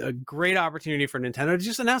a great opportunity for Nintendo to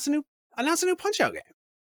just announce a new Punch-Out game.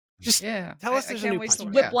 Just tell us there's a new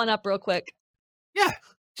Punch-Out. Whip one up real quick. Yeah,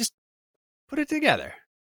 just put it together.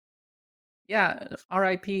 Yeah,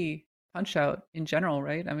 RIP Punch-Out in general,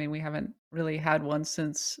 right? I mean, we haven't really had one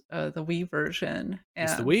since the Wii version,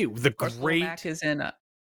 It's the and Wii. The of course, Little Mac great. is in.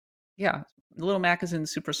 Yeah, Little Mac is in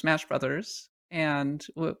Super Smash Brothers, and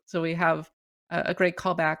so we have a great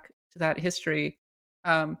callback to that history.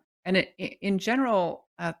 And in general,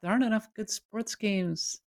 there aren't enough good sports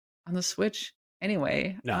games on the Switch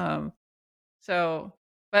anyway. No. So,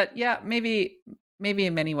 but yeah, maybe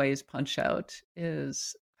in many ways, Punch Out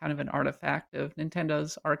is kind of an artifact of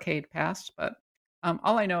Nintendo's arcade past. But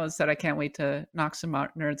all I know is that I can't wait to knock some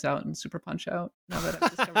nerds out in Super Punch Out now that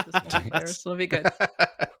I've discovered this multiplayer. So it'll be good.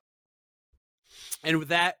 And with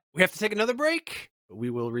that, we have to take another break.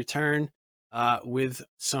 We will return with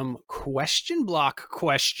some question block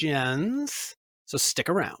questions. So stick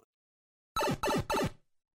around.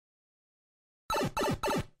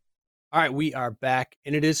 All right, we are back,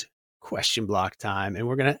 and it is question block time, and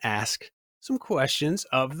we're going to ask some questions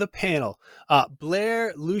of the panel.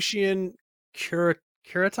 Blair Lucian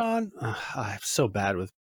Curaton, I'm so bad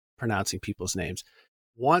with pronouncing people's names,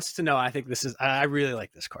 wants to know, I really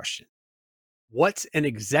like this question. What's an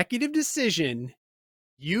executive decision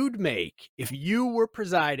you'd make if you were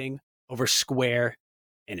presiding over Square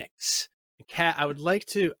Enix? Kat, I would like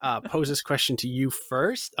to pose this question to you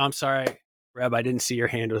first. I'm sorry, Reb, I didn't see your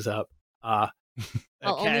hand was up. I'll Kat,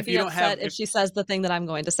 only be upset if she says the thing that I'm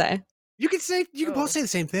going to say. You can both say the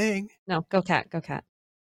same thing. No, go Kat, go Kat.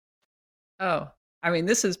 Oh, I mean,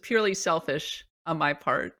 this is purely selfish on my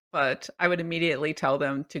part, but I would immediately tell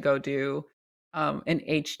them to go do an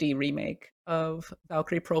HD remake of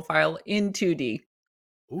Valkyrie Profile in 2D.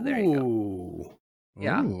 Ooh. There you go.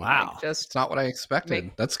 Yeah. Ooh, wow. That's not what I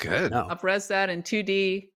expected. That's good. No. Up-res that in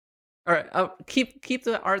 2D, or keep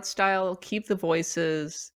the art style, keep the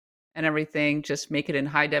voices and everything. Just make it in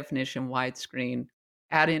high definition, widescreen.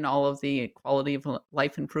 Add in all of the quality of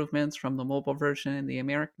life improvements from the mobile version and the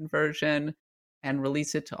American version, and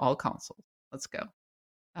release it to all consoles. Let's go.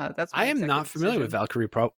 That's. I am not familiar with Valkyrie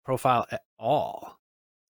Profile at all.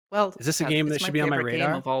 Well, is this a game that should be on my radar?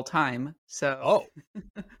 Game of all time. So. Oh.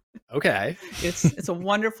 Okay. It's a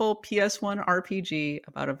wonderful PS1 RPG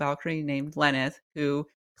about a Valkyrie named Lenneth who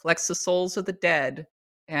collects the souls of the dead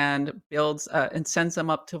and builds and sends them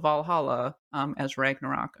up to Valhalla as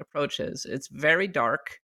Ragnarok approaches. It's very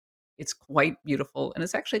dark. It's quite beautiful, and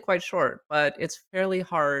it's actually quite short, but it's fairly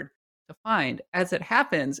hard to find. As it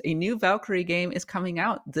happens, a new Valkyrie game is coming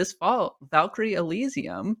out this fall, Valkyrie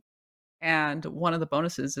Elysium. And one of the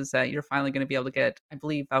bonuses is that you're finally going to be able to get, I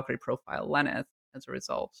believe, Valkyrie Profile Lenneth as a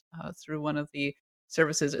result through one of the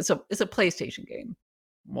services. It's a PlayStation game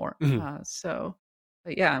more. So,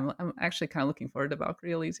 but yeah, I'm actually kind of looking forward to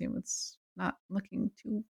Valkyrie Elysium. It's not looking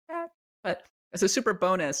too bad, but as a super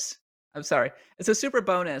bonus,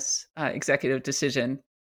 executive decision.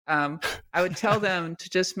 I would tell them to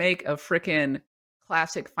just make a frickin'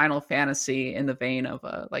 classic Final Fantasy in the vein of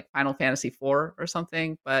like Final Fantasy IV or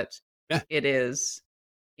something, but it is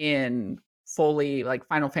in fully like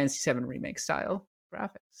Final Fantasy VII remake style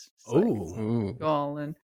graphics. Oh, go all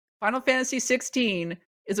in. Final Fantasy 16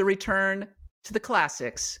 is a return to the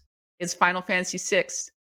classics. It's Final Fantasy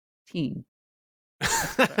 16.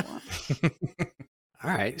 That's what I want.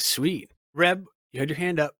 All right, sweet. Reb, you had your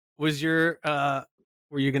hand up. Was your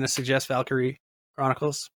were you going to suggest Valkyrie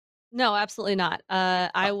Chronicles? No, absolutely not.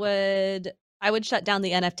 I would shut down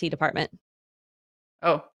the NFT department.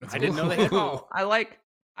 Oh, I didn't know they had. I like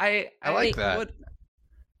that.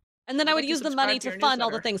 And then I would use the money to fund all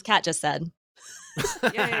the things Kat just said.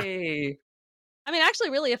 Yay. I mean, actually,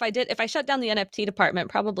 really, if I shut down the NFT department,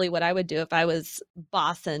 probably what I would do if I was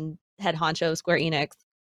boss and head honcho Square Enix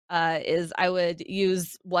is I would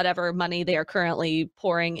use whatever money they are currently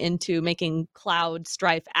pouring into making Cloud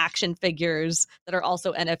Strife action figures that are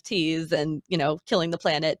also NFTs and, killing the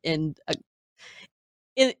planet in a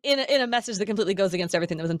message that completely goes against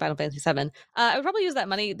everything that was in Final Fantasy VII. I would probably use that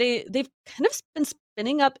money. They've kind of been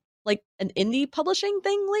spinning up like an indie publishing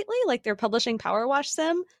thing lately, like they're publishing Power Wash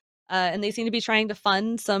Sim, and they seem to be trying to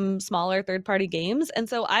fund some smaller third-party games. And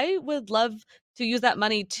so I would love to use that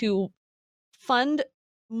money to fund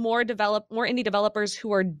more indie developers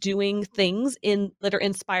who are doing things that are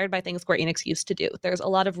inspired by things Square Enix used to do. There's a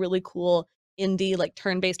lot of really cool indie like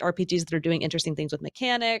turn-based RPGs that are doing interesting things with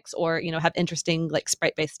mechanics or have interesting like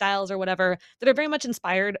sprite-based styles or whatever that are very much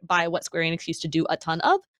inspired by what Square Enix used to do a ton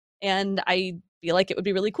of. And I feel like it would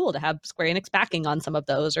be really cool to have Square Enix backing on some of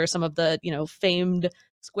those or some of the famed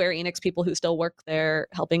Square Enix people who still work there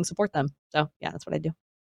helping support them. So yeah, that's what I do.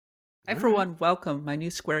 I for one welcome my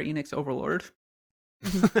new Square Enix overlord.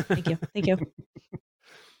 Thank you.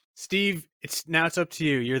 Steve, it's up to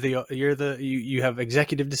you. You have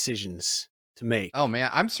executive decisions to make. Oh man,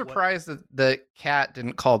 I'm surprised that Kat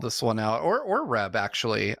didn't call this one out, or Reb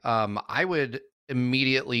actually. I would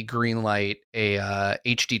immediately greenlight a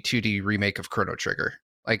HD 2D remake of Chrono Trigger.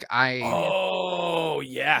 Like Oh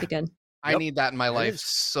yeah, Pretty good. I need that in my There it life is.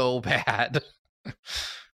 so bad. Yeah,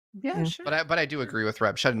 Yeah. sure. But I do agree with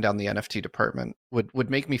Reb. Shutting down the NFT department would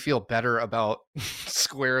make me feel better about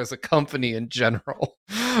Square as a company in general.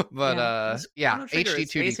 But Chrono Trigger HD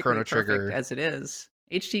is 2D basically Chrono perfect Trigger. as it is.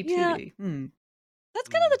 HD 2D. Yeah. That's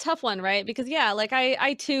kind of the tough one, right? Because like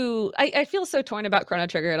I too, I feel so torn about Chrono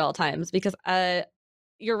Trigger at all times because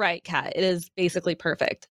you're right, Kat. It is basically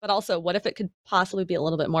perfect. But also, what if it could possibly be a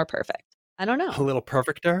little bit more perfect? I don't know. A little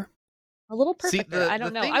perfecter. A little See, perfecter. I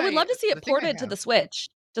don't know. I would love to see it the thing I ported to have- the Switch,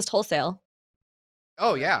 just wholesale.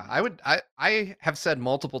 Oh yeah, I have said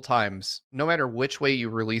multiple times, no matter which way you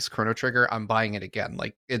release Chrono Trigger, I'm buying it again.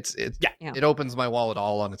 Like Yeah. it opens my wallet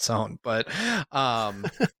all on its own. But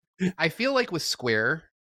I feel like with Square,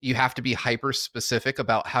 you have to be hyper specific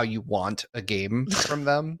about how you want a game from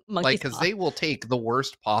them. Monkey Because saw. they will take the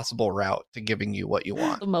worst possible route to giving you what you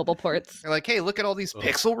want. The mobile ports. They're like, hey, look at all these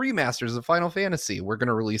pixel remasters of Final Fantasy. We're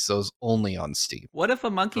gonna release those only on Steam. What if a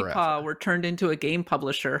monkey Forever. paw were turned into a game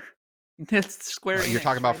publisher? That's Square You're Enix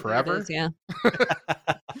talking about right forever? there. It is,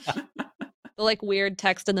 yeah. The like weird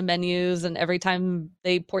text in the menus, and every time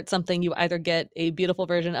they port something, you either get a beautiful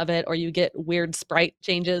version of it or you get weird sprite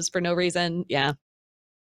changes for no reason. Yeah.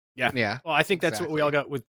 Yeah. Well, I think that's what we all got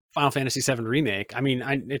with Final Fantasy VII Remake. I mean,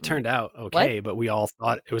 it turned out okay, but we all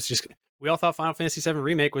thought it was just. We all thought Final Fantasy VII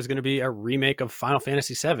Remake was going to be a remake of Final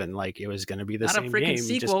Fantasy VII. Like it was going to be the Not same a freaking game.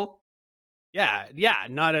 sequel.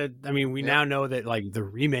 Not a. I mean, we Yep. now know that like the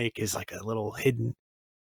remake is like a little hidden.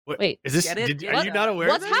 What, Wait, is this? Get it? Are you not aware?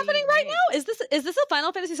 What's of this? happening right now? Is this a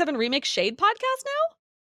Final Fantasy VII Remake Shade podcast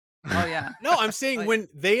now? Oh yeah. No, I'm saying Like- when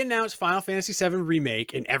they announced Final Fantasy VII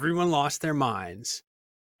Remake and everyone lost their minds,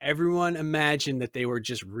 everyone imagined that they were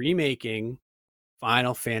just remaking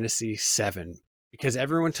Final Fantasy VII because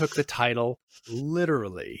everyone took the title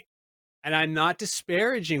literally. And I'm not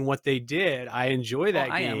disparaging what they did. I enjoy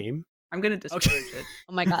that I am. game. I'm gonna disparage it.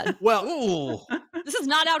 Oh my god. Well, Ooh. This is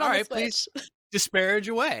not out All on right, the Switch. disparage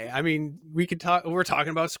away. I mean, we could talk. We're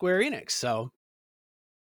talking about Square Enix, so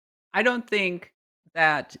I don't think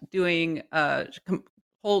that doing a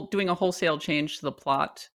wholesale change to the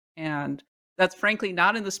plot, and that's frankly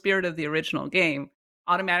not in the spirit of the original game,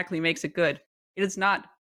 automatically makes it good. It is not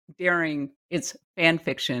daring, it's fan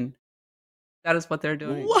fiction. That is what they're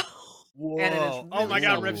doing. whoa! And it is Oh my really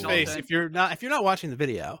God, Rip's face! self-indulgent. If you're not watching the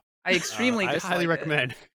video, I extremely I dislike highly it.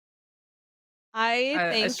 recommend.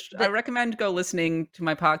 I think I recommend go listening to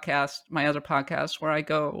my podcast, my other podcast, where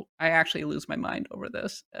I actually lose my mind over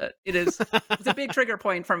this. It's a big trigger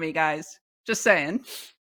point for me, guys. Just saying.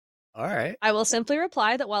 All right. I will simply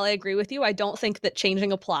reply that while I agree with you, I don't think that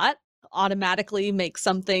changing a plot automatically makes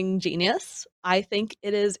something genius. I think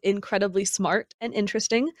it is incredibly smart and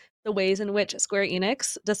interesting the ways in which Square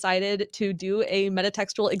Enix decided to do a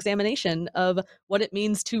metatextual examination of what it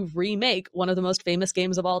means to remake one of the most famous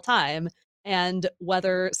games of all time, and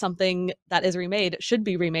whether something that is remade should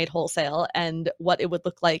be remade wholesale, and what it would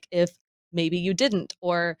look like if maybe you didn't,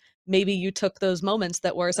 or maybe you took those moments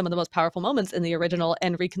that were some of the most powerful moments in the original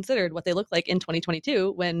and reconsidered what they look like in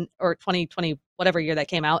 2022 or 2020, whatever year that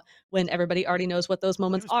came out, when everybody already knows what those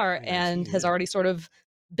moments was are 2019, and has yeah. already sort of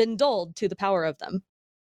been dulled to the power of them.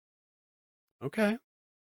 Okay.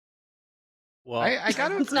 Well, I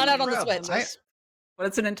gotta It's not out on the agree, Switch. Rob. But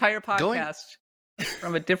it's an entire Going- podcast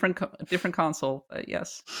from a different console. But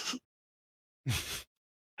yes.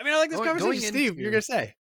 I mean, I like this Going conversation. Steve, into- you're gonna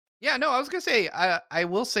say. Yeah, no, I was gonna say I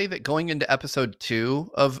will say that going into episode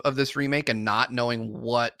 2 of this remake and not knowing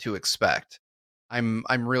what to expect, I'm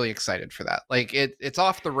really excited for that. Like it's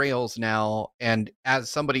off the rails now, and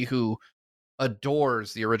as somebody who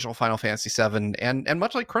adores the original Final Fantasy VII and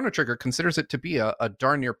much like Chrono Trigger considers it to be a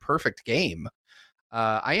darn near perfect game,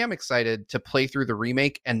 I am excited to play through the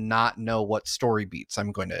remake and not know what story beats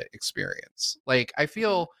I'm going to experience. Like I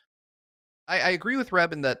feel I agree with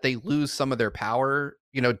Reb in that they lose some of their power,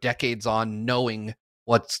 decades on knowing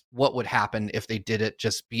what would happen if they did it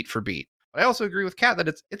just beat for beat. But I also agree with Kat that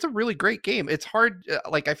it's a really great game. It's hard,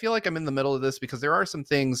 I feel like I'm in the middle of this because there are some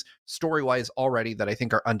things story-wise already that I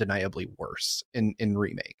think are undeniably worse in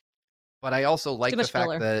remake. But I also like the fact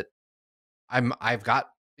filler. that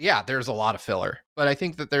there's a lot of filler, but I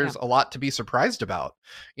think that there's a lot to be surprised about.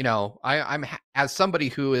 I'm as somebody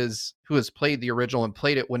who has played the original and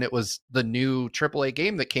played it when it was the new AAA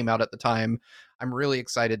game that came out at the time. I'm really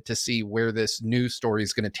excited to see where this new story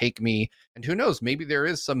is going to take me. And who knows, maybe there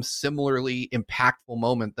is some similarly impactful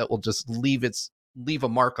moment that will just leave its leave a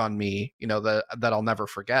mark on me, that I'll never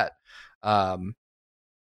forget. I'm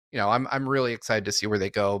really excited to see where they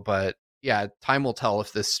go, but yeah, time will tell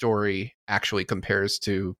if this story actually compares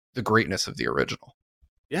to the greatness of the original.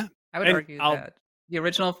 Yeah. I would argue that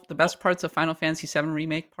the best parts of Final Fantasy VII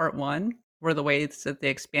Remake Part 1 were the ways that they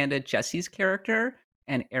expanded Jesse's character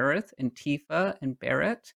and Aerith and Tifa and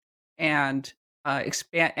Barrett and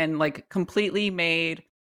completely made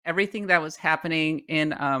everything that was happening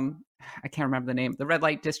in I can't remember the name, the Red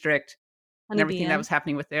Light District, and everything that was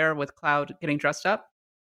happening with Cloud getting dressed up.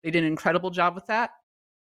 They did an incredible job with that.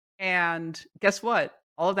 And guess what?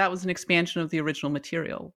 All of that was an expansion of the original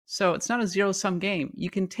material. So it's not a zero-sum game. You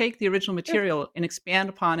can take the original material and expand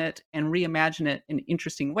upon it and reimagine it in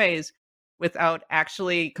interesting ways without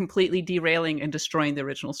actually completely derailing and destroying the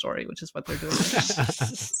original story, which is what they're doing.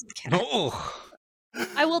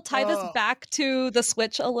 I will tie this back to the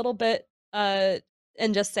Switch a little bit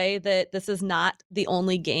and just say that this is not the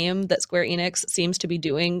only game that Square Enix seems to be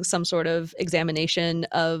doing some sort of examination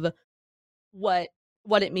of what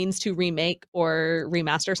it means to remake or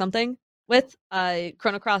remaster something with.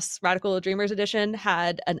 Chrono Cross Radical Dreamers Edition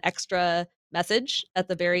had an extra message at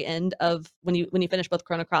the very end of when you finish both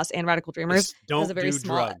Chrono Cross and Radical Dreamers. Don't do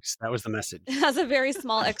drugs. That was the message. It has a very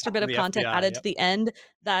small extra bit of content FBI, added to the end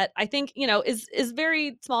that I think is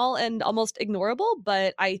very small and almost ignorable,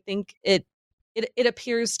 but I think it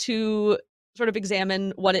appears to sort of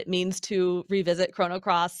examine what it means to revisit Chrono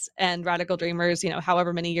Cross and Radical Dreamers,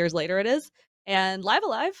 however many years later it is. And Live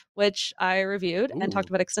Alive, which I reviewed and talked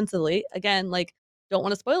about extensively. Again, don't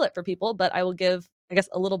want to spoil it for people, but I will give, I guess,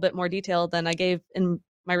 a little bit more detail than I gave in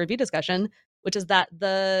my review discussion, which is that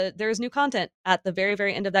there's new content at the very,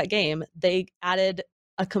 very end of that game. They added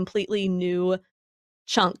a completely new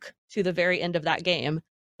chunk to the very end of that game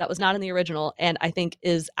that was not in the original, and I think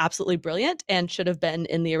is absolutely brilliant and should have been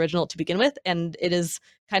in the original to begin with. And it is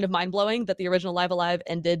kind of mind-blowing that the original Live Alive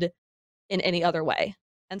ended in any other way.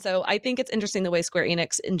 And so I think it's interesting the way Square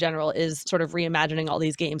Enix in general is sort of reimagining all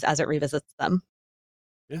these games as it revisits them.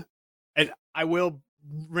 Yeah. And I will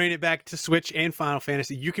rein it back to Switch and Final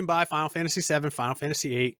Fantasy. You can buy Final Fantasy VII, Final Fantasy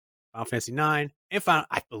VIII, Final Fantasy IX, and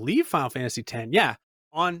I believe Final Fantasy X,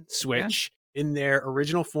 on Switch in their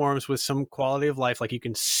original forms with some quality of life. Like you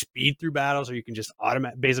can speed through battles or you can just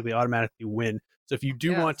basically automatically win. So if you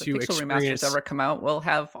do want to experience... If Pixel remasters ever come out, we'll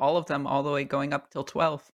have all of them all the way going up till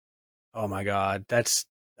 12. Oh my God.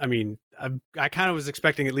 I kind of was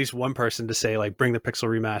expecting at least one person to say bring the Pixel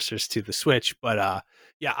remasters to the Switch, but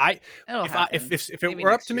if it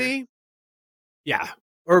were up to me,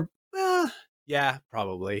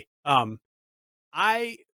 probably. More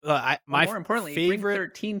importantly, bring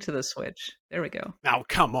 13 to the Switch. There we go. Now,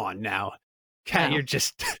 come on, now, Kat, you're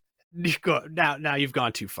just now you've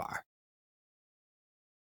gone too far.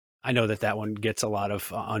 I know that one gets a lot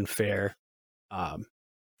of unfair.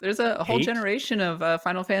 There's a whole generation of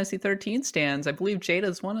Final Fantasy 13 stands. I believe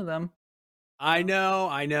Jada's one of them. I know.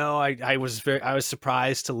 I was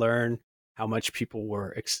surprised to learn how much people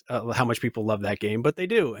love that game, but they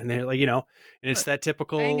do, and they're and it's that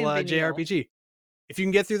typical JRPG. If you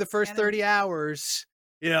can get through the first 30 hours,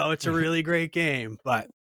 it's a really great game. But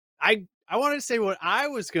I wanted to say what I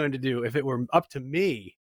was going to do if it were up to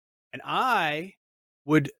me, and I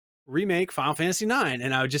would remake Final Fantasy IX,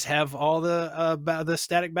 and I would just have all the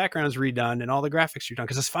static backgrounds redone and all the graphics redone,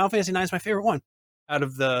 because Final Fantasy IX is my favorite one out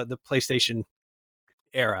of the PlayStation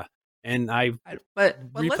era. And but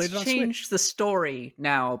let's change the story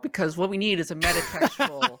now, because what we need is a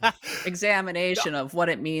metatextual examination of what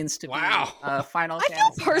it means to be Final Fantasy.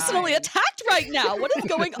 I feel personally attacked right now. What is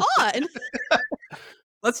going on?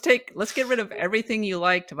 Let's get rid of everything you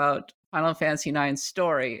liked about Final Fantasy IX's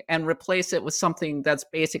story and replace it with something that's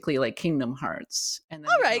basically like Kingdom Hearts. And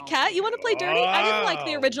then all right, Kat, you want to play dirty? I didn't like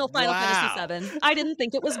the original Final Fantasy VII. I didn't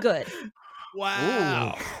think it was good.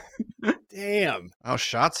 Wow. Damn. Oh,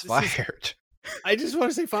 shots fired. I just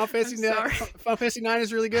want to say Final Fantasy IX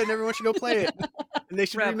is really good and everyone should go play it. And they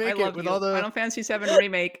should remake it with all the... Final Fantasy VII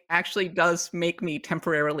Remake actually does make me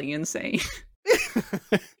temporarily insane.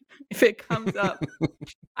 If it comes up,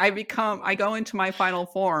 I go into my final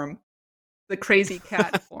form, the crazy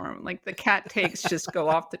cat form. The cat takes just go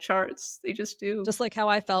off the charts. They just do. Just like how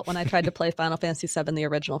I felt when I tried to play Final Fantasy VII, the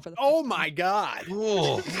original, for the Oh my God.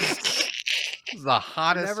 The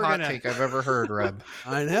hottest take I've ever heard, Reb.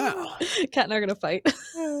 I know. Cat and I are going to fight.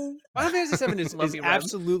 Final Fantasy VII is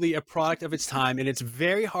absolutely a product of its time, and it's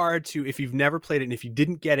very hard to, if you've never played it and if you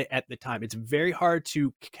didn't get it at the time, it's very hard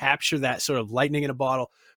to capture that sort of lightning in a bottle,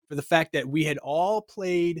 for the fact that we had all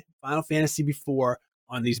played Final Fantasy before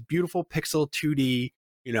on these beautiful pixel 2D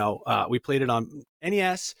We played it on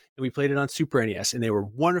NES and we played it on Super NES, and they were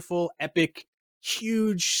wonderful, epic,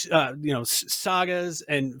 huge, sagas.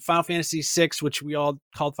 And Final Fantasy VI, which we all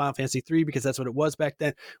called Final Fantasy III because that's what it was back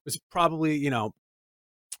then, was probably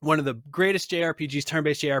one of the greatest JRPGs,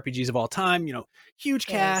 turn-based JRPGs of all time. Huge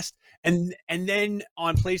cast, and then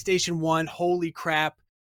on PlayStation 1, holy crap,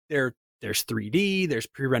 there's 3D, there's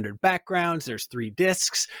pre-rendered backgrounds, there's 3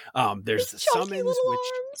 discs, there's the summons, which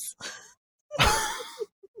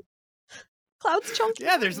Cloud's chunky.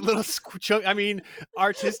 Yeah, there's a little I mean,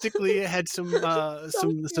 artistically it had some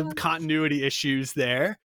continuity issues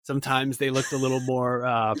there. Sometimes they looked a little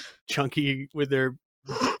more chunky with their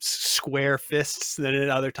square fists than at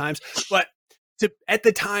other times, but at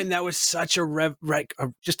the time that was such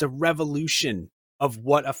just a revolution of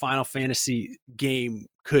what a Final Fantasy game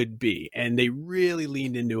could be, and they really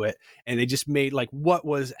leaned into it, and they just made like what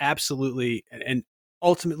was absolutely an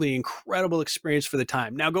ultimately incredible experience for the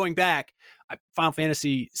time. Now going back, Final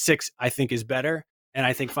Fantasy VI I think is better, and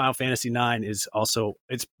I think Final Fantasy IX is also,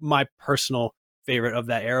 it's my personal favorite of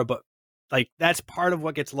that era, but like that's part of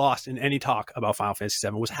what gets lost in any talk about Final Fantasy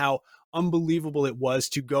VII was how unbelievable it was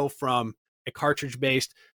to go from a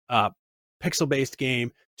cartridge-based, pixel-based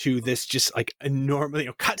game to this just like enormous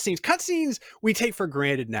cutscenes we take for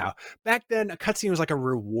granted now. Back then, a cutscene was like a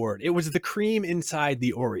reward. It was the cream inside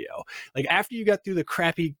the Oreo. Like after you got through the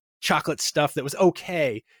crappy chocolate stuff that was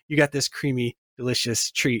okay, you got this creamy, delicious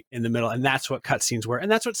treat in the middle, and that's what cutscenes were, and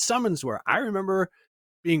that's what summons were. I remember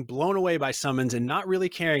being blown away by summons and not really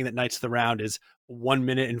caring that Knights of the Round is 1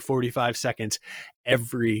 minute and 45 seconds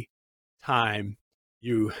every time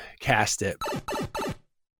you cast it.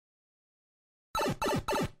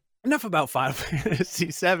 Enough about Final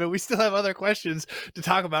Fantasy VII. We still have other questions to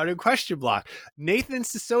talk about in Question Block. Nathan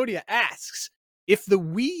Sisodia asks, if the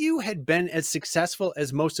Wii U had been as successful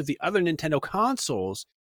as most of the other Nintendo consoles,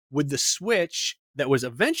 would the Switch that was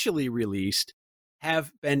eventually released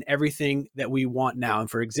have been everything that we want now? And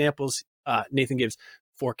for examples, Nathan gives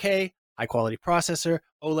 4K, high quality processor,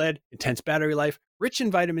 OLED, intense battery life, rich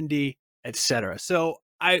in vitamin D, etc. So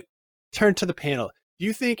I turn to the panel. Do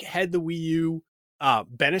you think had the Wii U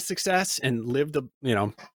been a success and lived a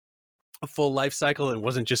full life cycle and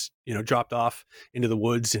wasn't just dropped off into the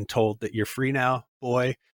woods and told that you're free now,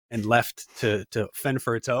 boy, and left to fend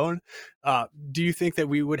for its own, do you think that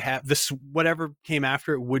we would have this, whatever came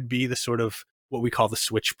after it would be the sort of what we call the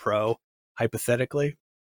Switch Pro, hypothetically?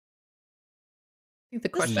 I think the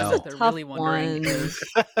question that they're really wondering is,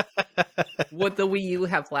 would the Wii U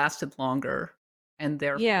have lasted longer, and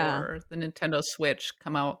therefore the Nintendo Switch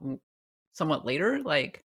come out somewhat later?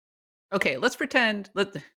 Like, okay, let's pretend,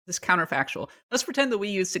 this counterfactual. Let's pretend the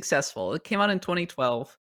Wii U is successful. It came out in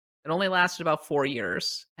 2012. It only lasted about 4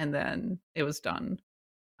 years, and then it was done.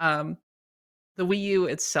 The Wii U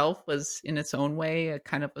itself was, in its own way, a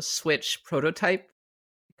kind of a Switch prototype,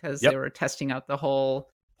 because they were testing out the whole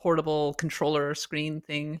portable controller screen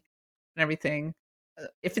thing and everything.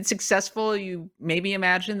 If it's successful, you maybe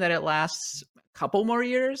imagine that it lasts a couple more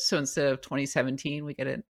years. So instead of 2017, we get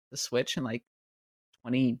the Switch in like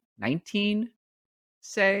 2019,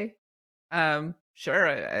 say.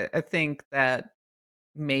 Sure, I think that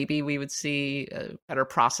maybe we would see a better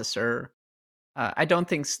processor. I don't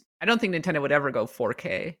think Nintendo would ever go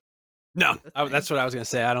 4K. No, that's what I was going to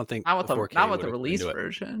say. I don't think not with the release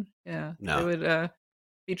version. Yeah, no. They would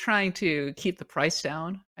be trying to keep the price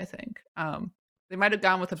down. I think they might have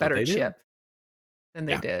gone with a better chip than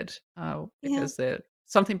they did, because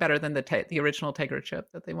something better than the original Tegra chip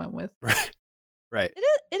that they went with. Right.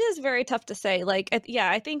 It is very tough to say. Like,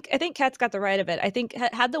 I think Kat's got the right of it. I think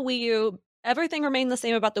had the Wii U, everything remained the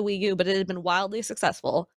same about the Wii U, but it had been wildly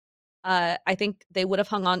successful. I think they would have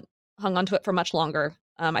hung on to it for much longer.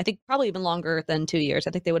 I think probably even longer than 2 years.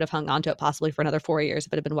 I think they would have hung on to it possibly for another 4 years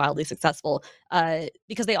if it had been wildly successful,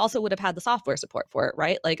 because they also would have had the software support for it,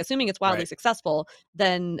 right? Like, assuming it's wildly successful,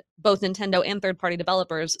 then both Nintendo and third-party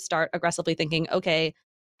developers start aggressively thinking, okay,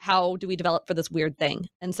 how do we develop for this weird thing?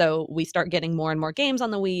 And so we start getting more and more games on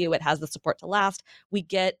the Wii U. It has the support to last. We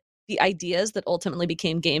get the ideas that ultimately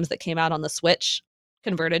became games that came out on the Switch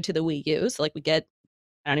converted to the Wii U. So like we get,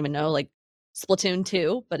 I don't even know, like Splatoon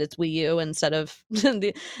 2, but it's Wii U instead of it's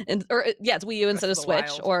Wii U instead of Switch.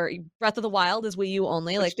 Wild. Or Breath of the Wild is Wii U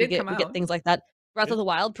only. Which like we get things like that. Breath of the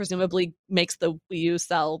Wild presumably makes the Wii U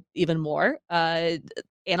sell even more.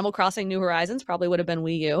 Animal Crossing New Horizons probably would have been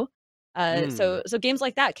Wii U. So games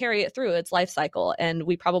like that carry it through its life cycle, and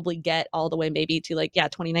we probably get all the way maybe to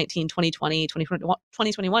 2019, 2020,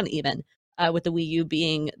 2021 even, with the Wii U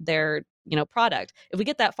being their product. If we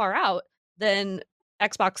get that far out, then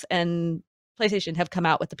Xbox and PlayStation have come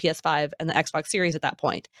out with the PS5 and the Xbox Series at that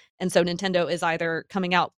point. And so Nintendo is either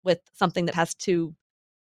coming out with something that has to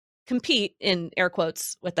compete in air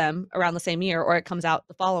quotes with them around the same year, or it comes out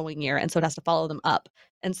the following year, and so it has to follow them up.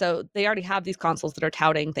 And so they already have these consoles that are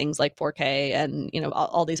touting things like 4K and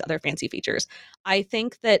all these other fancy features. I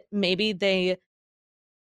think that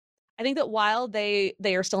while they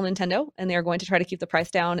are still Nintendo and they are going to try to keep the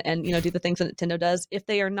price down and do the things that Nintendo does,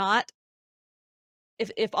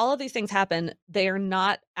 if all of these things happen, they are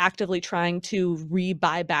not actively trying to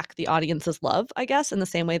re-buy back the audience's love, I guess, in the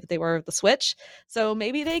same way that they were with the Switch. So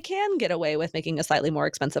maybe they can get away with making a slightly more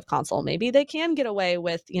expensive console. Maybe they can get away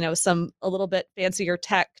with, a little bit fancier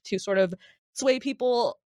tech to sort of sway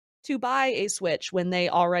people to buy a Switch when they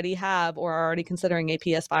already have or are already considering a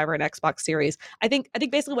PS5 or an Xbox Series. I think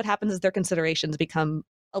basically what happens is their considerations become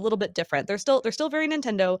a little bit different. They're still very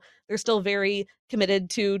Nintendo. They're still very committed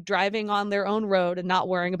to driving on their own road and not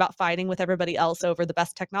worrying about fighting with everybody else over the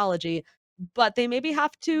best technology. But they maybe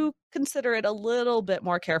have to consider it a little bit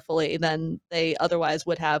more carefully than they otherwise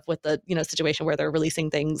would have with the situation where they're releasing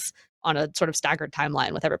things on a sort of staggered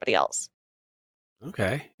timeline with everybody else.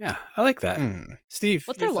 Okay, yeah, I like that. Steve,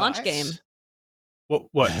 what's their launch game?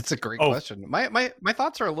 What? That's a great question. My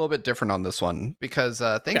thoughts are a little bit different on this one because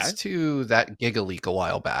thanks to that Giga leak a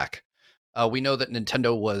while back, we know that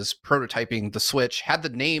Nintendo was prototyping the Switch, had the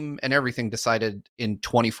name and everything decided in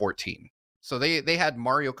 2014. So they had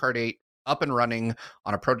Mario Kart 8 up and running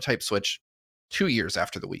on a prototype Switch 2 years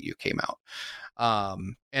after the Wii U came out.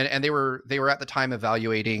 And they were at the time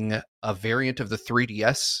evaluating a variant of the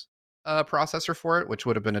 3DS processor for it, which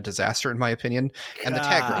would have been a disaster in my opinion, and the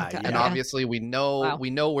Tegra. And obviously we know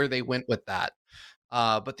where they went with that.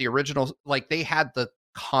 But the original, like, they had the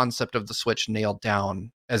concept of the Switch nailed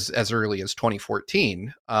down as early as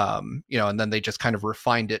 2014. And then they just kind of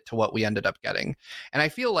refined it to what we ended up getting. And I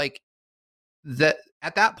feel like that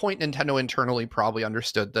at that point, Nintendo internally probably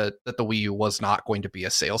understood that the Wii U was not going to be a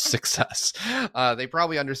sales success. They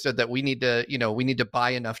probably understood that we need to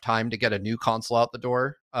buy enough time to get a new console out the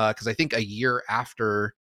door. Because I think a year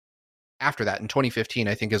after that, in 2015,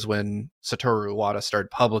 I think is when Satoru Iwata started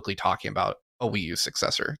publicly talking about a Wii U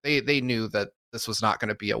successor. They knew that this was not going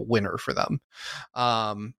to be a winner for them.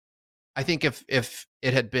 I think if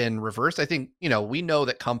it had been reversed, I think, we know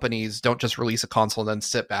that companies don't just release a console and then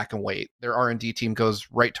sit back and wait. Their R&D team goes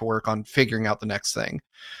right to work on figuring out the next thing.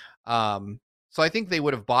 So I think they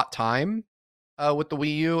would have bought time with the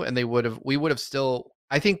Wii U, and we would have still,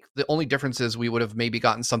 I think the only difference is we would have maybe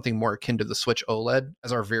gotten something more akin to the Switch OLED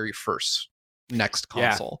as our very first next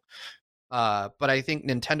console. But I think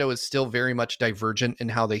Nintendo is still very much divergent in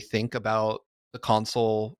how they think about the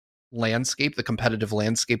console landscape, the competitive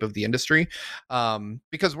landscape of the industry,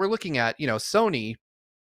 because we're looking at, Sony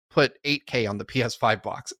put 8K on the PS5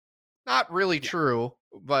 box. Not really true,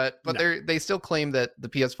 but no. They still claim that the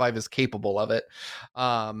PS5 is capable of it.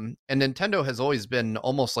 And Nintendo has always been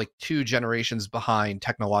almost like 2 generations behind,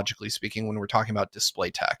 technologically speaking, when we're talking about display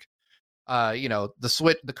tech.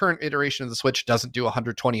 The current iteration of the Switch doesn't do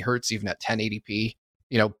 120 hertz even at 1080p.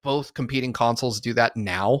 Both competing consoles do that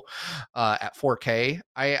now at 4K.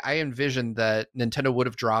 I envision that Nintendo would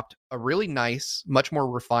have dropped a really nice, much more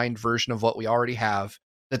refined version of what we already have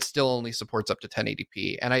that still only supports up to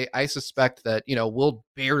 1080p. And I suspect that, we'll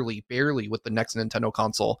barely with the next Nintendo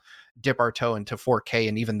console dip our toe into 4K.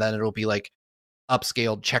 And even then it'll be like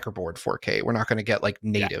upscaled checkerboard 4K. We're not going to get like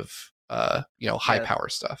native, high power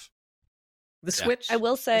stuff. The Switch, I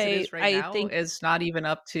will say, as it is right now, is not even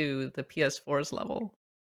up to the PS4's level.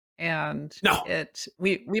 And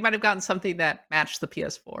we might have gotten something that matched the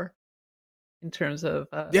PS4 in terms of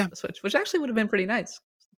the Switch, which actually would have been pretty nice.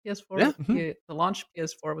 The PS4, the launch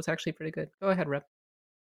PS4 was actually pretty good. Go ahead, Rep.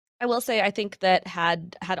 I will say, I think that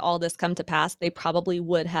had all this come to pass, they probably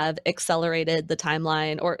would have accelerated the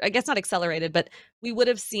timeline, or I guess not accelerated, but we would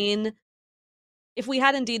have seen, if we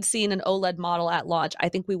had indeed seen an OLED model at launch, I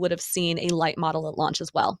think we would have seen a light model at launch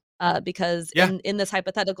as well. Because in this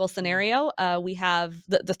hypothetical scenario, we have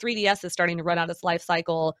the 3DS is starting to run out its life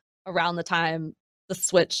cycle around the time the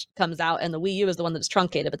Switch comes out, and the Wii U is the one that's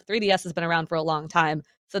truncated, but the 3DS has been around for a long time,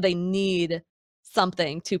 so they need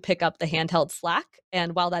something to pick up the handheld slack.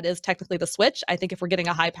 And while that is technically the Switch, I think if we're getting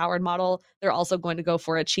a high-powered model, they're also going to go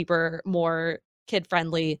for a cheaper, more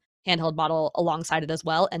kid-friendly handheld model alongside it as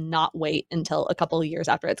well, and not wait until a couple of years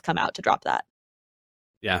after it's come out to drop that.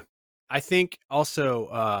 Yeah. I think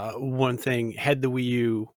also one thing, had the Wii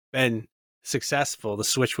U been successful, the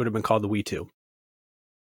Switch would have been called the Wii 2.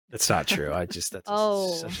 That's not true. That's such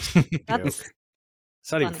a stupid joke.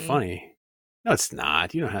 It's not even funny. No, it's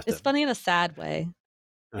not. You don't have to. It's funny in a sad way.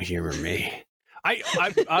 Don't humor me. I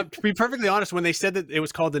to be perfectly honest, when they said that it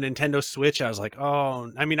was called the Nintendo Switch, I was like,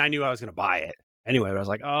 oh, I mean, I knew I was going to buy it anyway, but I was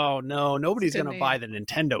like, oh no, nobody's going to buy the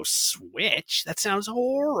Nintendo Switch. That sounds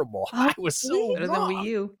horrible. Oh, I was so Better than wrong. Wii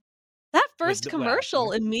U. That first Well,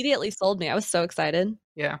 commercial immediately sold me. I was so excited.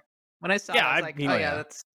 Yeah. When I saw it, I was like, mean, oh, yeah.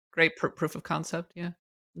 that's great proof of concept. Yeah.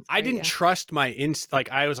 I didn't trust my like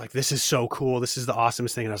I was like, this is so cool. This is the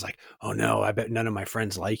awesomest thing. And I was like, oh no, I bet none of my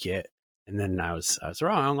friends like it. And then I was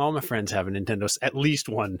wrong. All my friends have a at least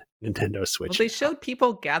one Nintendo Switch. Well, they showed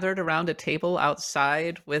people gathered around a table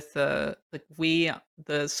outside with the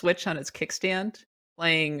Switch on its kickstand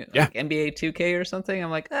playing like NBA 2K or something.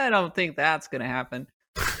 I'm like, I don't think that's going to happen.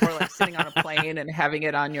 Or like sitting on a plane and having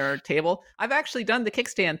it on your table. I've actually done the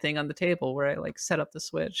kickstand thing on the table where I like set up the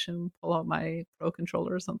Switch and pull out my Pro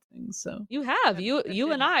controller or something. So you have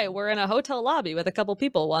you and I were in a hotel lobby with a couple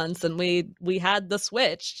people once, and we had the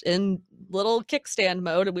Switch in little kickstand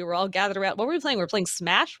mode, and we were all gathered around. What were we playing? We were playing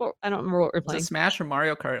Smash. I don't remember what we were playing. Was it Smash or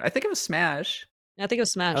Mario Kart? I think it was Smash. I think it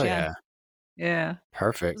was Smash. Oh, yeah. Yeah.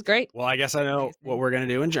 Perfect. It was great. Well, I guess I know what we're going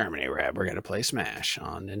to do in Germany, Rab. We're going to play Smash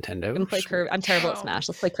on Nintendo. We're gonna play Kirby. I'm terrible at Smash.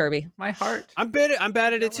 Let's play Kirby. My heart. I'm bad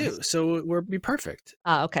at it too, so we'll be perfect.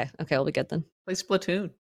 Okay, we'll be good then. Play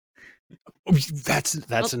Splatoon.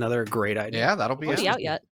 That's another great idea. Yeah, that'll be Won't be out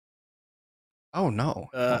yet. Oh no.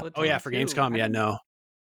 Oh yeah, for Gamescom. Yeah, no.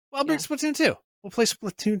 Well, I'll bring Splatoon 2. We'll play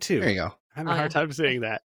Splatoon 2. There you go. I'm having a hard time saying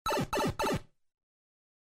that.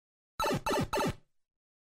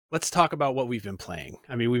 Let's talk about what we've been playing.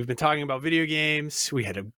 I mean, we've been talking about video games. We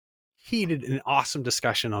had a heated and awesome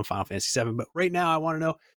discussion on Final Fantasy VII. But right now, I want to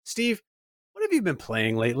know, Steve, what have you been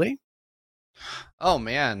playing lately? Oh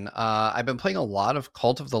man, I've been playing a lot of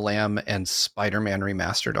Cult of the Lamb and Spider-Man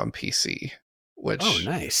Remastered on PC. Which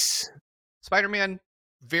nice. Spider-Man,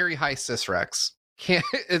 very high sysrex.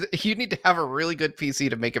 You need to have a really good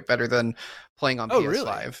PC to make it better than playing on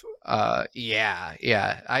PS5. Really?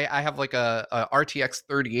 Yeah. I have like a RTX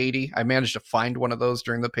 3080. I managed to find one of those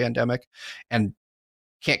during the pandemic and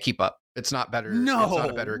can't keep up. It's not better. No it's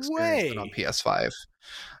not a better experience than on PS5.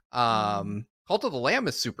 Cult of the Lamb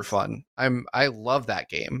is super fun. I love that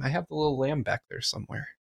game. I have the little lamb back there somewhere.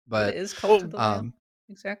 But it is Cult of the Lamb.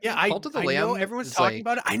 Exactly. Yeah, Cult of the I Lamb. know everyone's talking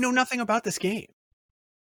about it. I know nothing about this game.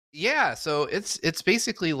 Yeah, so it's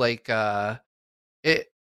basically like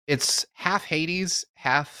it's half Hades,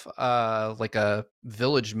 half like a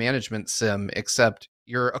village management sim, except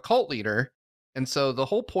you're a cult leader, and so the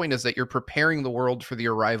whole point is that you're preparing the world for the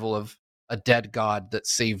arrival of a dead god that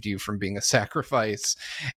saved you from being a sacrifice,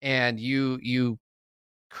 and you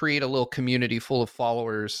create a little community full of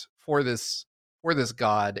followers for this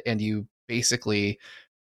god, and you basically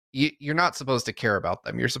you're not supposed to care about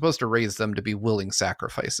them. You're supposed to raise them to be willing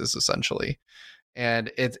sacrifices, essentially.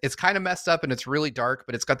 And it's kind of messed up and it's really dark,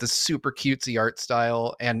 but it's got this super cutesy art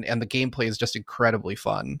style, and the gameplay is just incredibly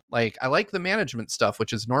fun. Like, I like the management stuff,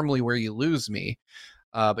 which is normally where you lose me.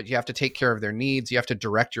 But you have to take care of their needs. You have to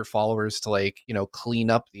direct your followers to, like, clean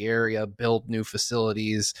up the area, build new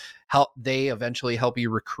facilities. They eventually help you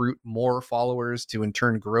recruit more followers to in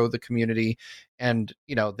turn grow the community. And,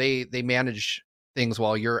 they manage things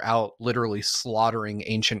while you're out literally slaughtering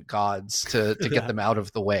ancient gods to get them out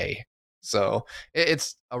of the way. So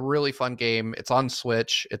it's a really fun game. It's on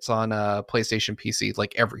Switch. It's on PlayStation, PC,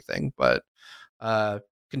 like everything. But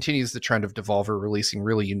continues the trend of Devolver releasing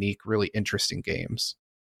really unique, really interesting games.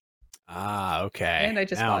 Ah, okay. And I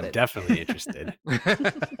just now bought I'm it. definitely interested. Wow,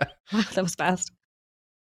 that was fast.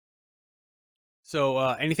 So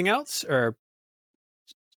anything else? Or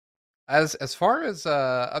As far as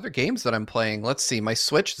other games that I'm playing, let's see. My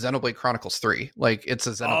Switch, Xenoblade Chronicles 3. Like, it's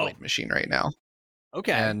a Xenoblade machine right now.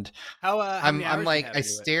 Okay. And how I'm like, I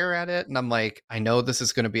stare at it and I'm like, I know this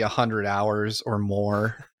is going to be 100 hours or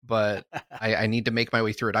more, but I need to make my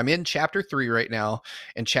way through it. I'm in chapter 3 right now,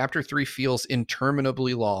 and chapter 3 feels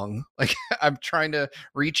interminably long. Like, I'm trying to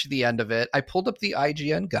reach the end of it. I pulled up the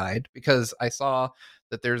IGN guide because I saw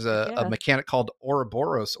that there's a mechanic called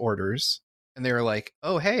Ouroboros orders, and they were like,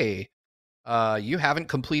 oh, hey, you haven't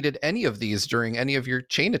completed any of these during any of your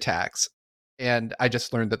chain attacks. And I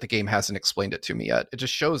just learned that the game hasn't explained it to me yet. It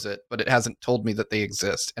just shows it, but it hasn't told me that they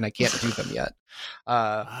exist, and I can't do them yet.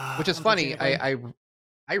 Which is funny.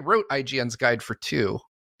 I wrote IGN's guide for 2,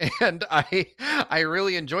 and I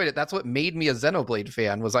really enjoyed it. That's what made me a Xenoblade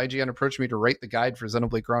fan, was IGN approached me to write the guide for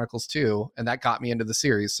Xenoblade Chronicles 2, and that got me into the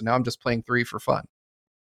series. So now I'm just playing 3 for fun.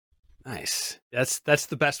 Nice. That's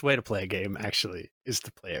the best way to play a game, actually, is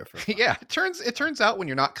to play it for fun. Yeah, it turns out when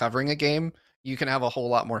you're not covering a game, you can have a whole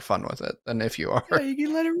lot more fun with it than if you are. Yeah,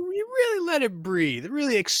 you really let it breathe,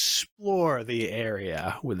 really explore the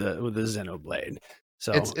area with the Xenoblade.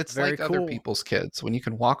 So it's very like cool. other people's kids when you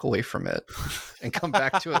can walk away from it and come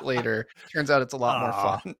back to it later. Turns out it's a lot more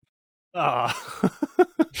fun. I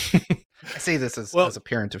say this as a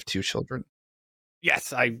parent of 2 children.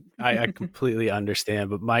 Yes, I completely understand,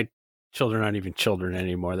 but my children aren't even children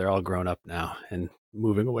anymore. They're all grown up now and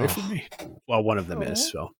moving away from me. Well, one of them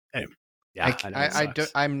is. So anyway, yeah,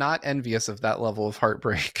 I'm not envious of that level of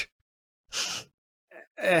heartbreak.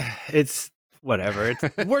 It's whatever. It's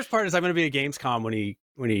the worst part is I'm going to be at Gamescom when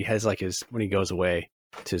he has like when he goes away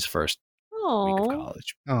to his first week of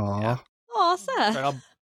college. Oh, Seth. Right,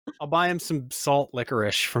 I'll buy him some salt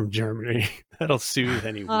licorice from Germany. That'll soothe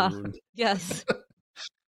any wound. Yes.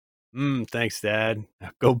 Thanks, Dad.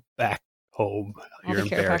 Now go back home. All You're the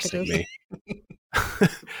care embarrassing packages.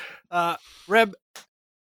 me. Reb,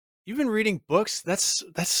 you've been reading books. That's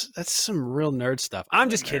some real nerd stuff. I'm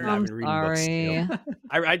just kidding. I've been reading books too.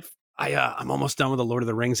 I'm almost done with the Lord of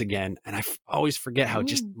the Rings again, and I always forget how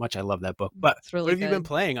just much I love that book. But really what have you been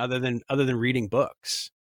playing other than reading books?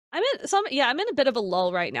 I'm in a bit of a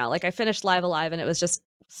lull right now. Like I finished Live Alive and it was just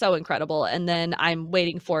so incredible. And then I'm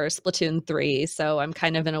waiting for Splatoon 3. So I'm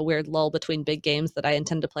kind of in a weird lull between big games that I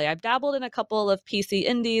intend to play. I've dabbled in a couple of PC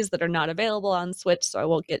indies that are not available on Switch, so I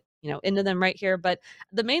won't get, into them right here. But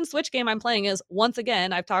the main Switch game I'm playing is, once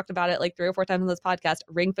again, I've talked about it like 3 or 4 times on this podcast,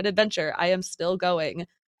 Ring Fit Adventure. I am still going.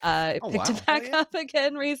 Picked it back up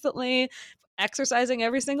again recently, exercising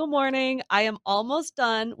every single morning. I am almost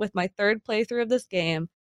done with my 3rd playthrough of this game.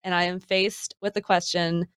 And I am faced with the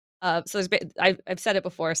question. So I've said it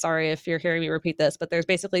before. Sorry if you're hearing me repeat this, but there's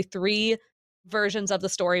basically 3 versions of the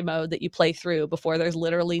story mode that you play through before there's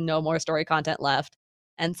literally no more story content left.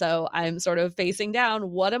 And so I'm sort of facing down.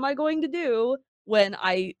 What am I going to do when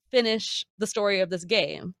I finish the story of this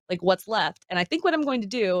game? Like, what's left? And I think what I'm going to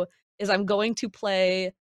do is I'm going to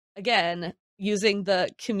play again using the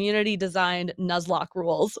community designed Nuzlocke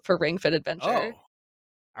rules for Ring Fit Adventure. Oh,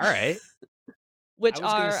 all right. Which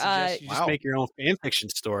I was are suggest you just make your own fan fiction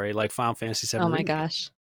story like Final Fantasy VII. Oh my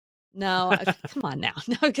gosh. No, come on now.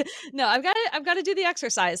 No, I've got to do the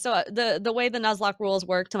exercise. So the way the Nuzlocke rules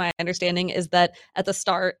work, to my understanding, is that at the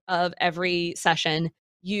start of every session,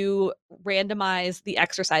 you randomize the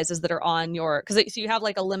exercises that are on your, so you have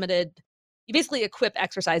like a limited, you basically equip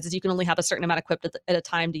exercises. You can only have a certain amount equipped at a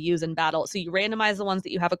time to use in battle. So you randomize the ones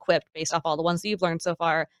that you have equipped based off all the ones that you've learned so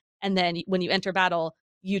far. And then when you enter battle,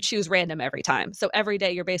 you choose random every time. So every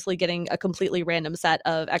day you're basically getting a completely random set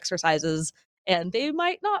of exercises, and they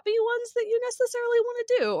might not be ones that you necessarily want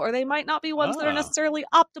to do, or they might not be ones that are necessarily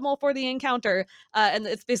optimal for the encounter. And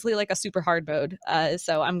it's basically like a super hard mode.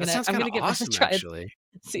 So I'm gonna give awesome, it a try actually.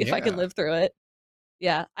 and see if I can live through it.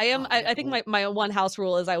 Yeah, I am. I think my one house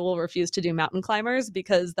rule is I will refuse to do mountain climbers,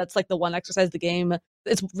 because that's like the one exercise the game,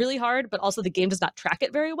 it's really hard, but also the game does not track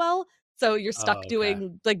it very well. So you're stuck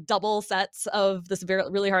doing like double sets of this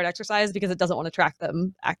really hard exercise because it doesn't want to track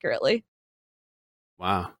them accurately.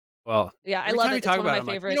 Wow. Well, yeah, I love it. It's one of my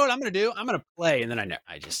favorites. Like, you know what I'm going to do? I'm going to play, and then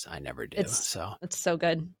I never do. It's so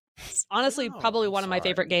good. It's honestly probably one of my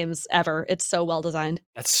favorite games ever. It's so well designed.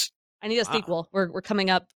 I need a sequel. We're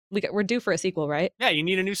coming up. We're due for a sequel, right? Yeah, you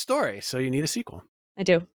need a new story, so you need a sequel. I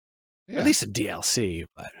do. Yeah. At least a DLC,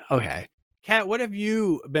 but okay. Kat, what have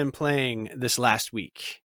you been playing this last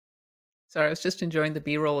week? Sorry, I was just enjoying the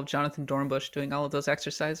B-roll of Jonathan Dornbush doing all of those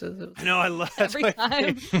exercises. I know, I love every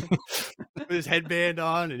time with his headband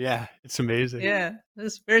on, and yeah, it's amazing. Yeah,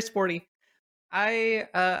 it's very sporty.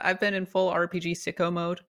 I've been in full RPG sicko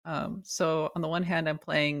mode. So on the one hand, I'm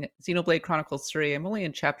playing Xenoblade Chronicles 3. I'm only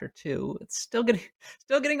in chapter 2. It's still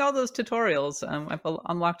getting all those tutorials. I've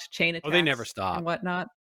unlocked chain attacks. Oh, they never stop and whatnot.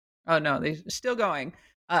 Oh no, they're still going.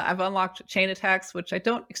 I've unlocked chain attacks, which I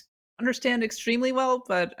don't understand extremely well,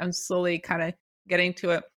 but I'm slowly kind of getting to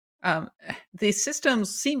it. The systems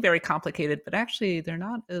seem very complicated, but actually they're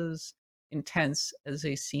not as intense as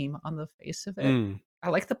they seem on the face of it. I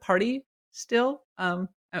like the party still. I'm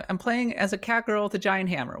playing as a cat girl with a giant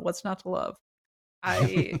hammer. What's not to love?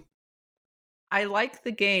 I like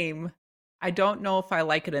the game. I don't know if I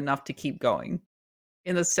like it enough to keep going,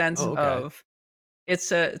 in the sense of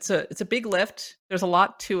it's a big lift. There's a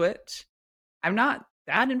lot to it. I'm not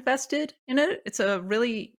that invested in it. It's a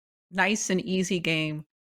really nice and easy game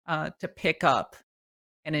to pick up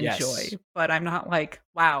and enjoy. But I'm not like,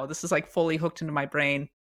 wow, this is like fully hooked into my brain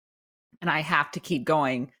and I have to keep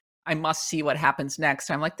going. I must see what happens next.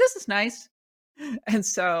 I'm like, this is nice. And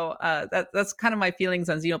so that's kind of my feelings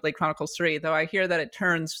on Xenoblade Chronicles 3, though I hear that it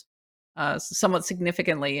turns somewhat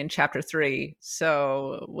significantly in chapter 3.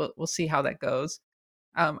 So we'll see how that goes.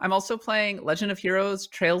 I'm also playing Legend of Heroes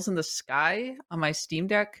Trails in the Sky on my Steam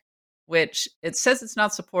Deck. which it says it's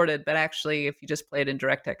not supported, but actually, if you just play it in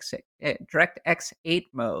DirectX 8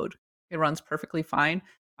 mode, it runs perfectly fine.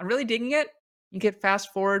 I'm really digging it. You get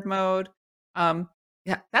fast forward mode.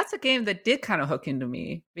 Yeah, that's a game that did kind of hook into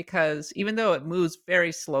me because even though it moves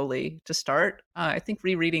very slowly to start, I think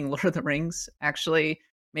rereading Lord of the Rings actually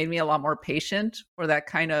made me a lot more patient for that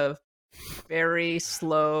kind of very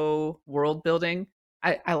slow world building.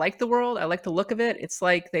 I like the world. I like the look of it. It's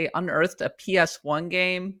like they unearthed a PS1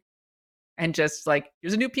 game and just like,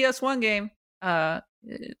 here's a new PS1 game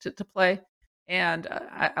to play. And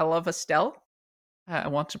I love Estelle. I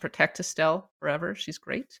want to protect Estelle forever. She's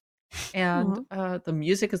great. And the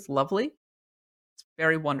music is lovely. It's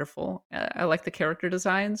very wonderful. I like the character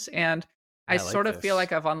designs. And I sort of feel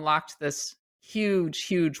like I've unlocked this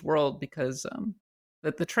huge world because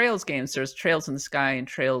the Trails games, there's Trails in the Sky and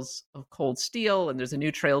Trails of Cold Steel, and there's a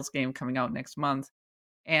new Trails game coming out next month.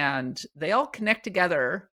 And they all connect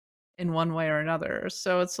together in one way or another.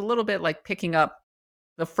 So it's a little bit like picking up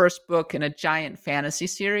the first book in a giant fantasy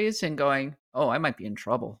series and going, oh, I might be in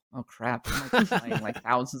trouble. Oh, crap. I might be playing like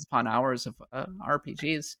thousands upon hours of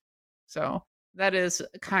RPGs. So that is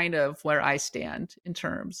kind of where I stand in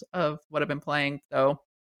terms of what I've been playing. Though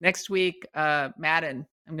next week, Madden.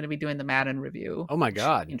 I'm going to be doing the Madden review. Oh, my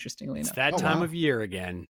God. Interestingly enough. It's that time of year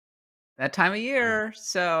again. That time of year.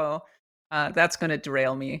 So that's going to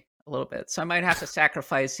derail me a little bit. So I might have to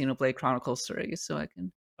sacrifice Xenoblade Chronicles 3 so I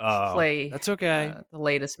can play that's okay. The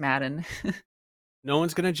latest Madden. No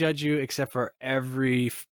one's going to judge you except for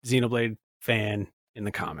every Xenoblade fan in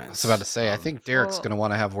the comments. I was about to say, I think Derek's going to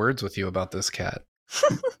want to have words with you about this, Cat.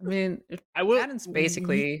 I mean, Madden's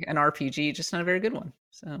basically an RPG, just not a very good one.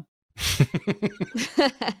 So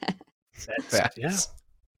that's, yeah.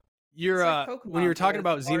 You're like when you were talking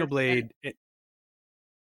about Xenoblade.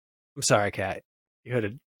 I'm sorry, Kat. You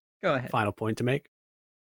had a final point to make.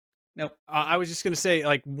 Nope. I was just going to say,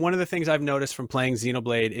 like, one of the things I've noticed from playing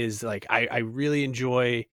Xenoblade is, like, I really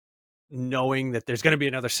enjoy knowing that there's going to be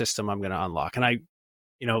another system I'm going to unlock. And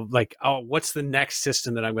like, oh, what's the next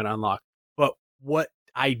system that I'm going to unlock? But what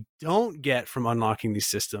I don't get from unlocking these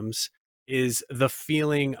systems is the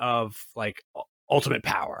feeling of, like, ultimate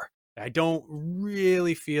power. I don't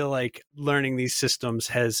really feel like learning these systems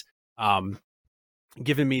has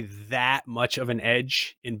given me that much of an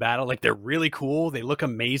edge in battle. Like, they're really cool. They look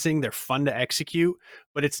amazing. They're fun to execute.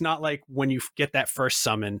 But it's not like when you get that first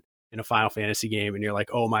summon in a Final Fantasy game and you're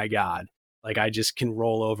like, oh my God, like, I just can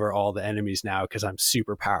roll over all the enemies now because I'm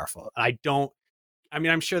super powerful.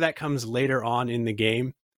 I'm sure that comes later on in the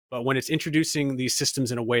game. But when it's introducing these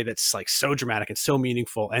systems in a way that's, like, so dramatic and so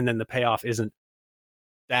meaningful, and then the payoff isn't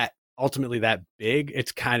that ultimately that big,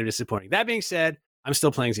 it's kind of disappointing. That being said, I'm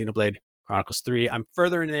still playing Xenoblade Chronicles 3. I'm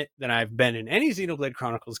further in it than I've been in any Xenoblade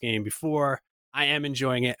Chronicles game before. I am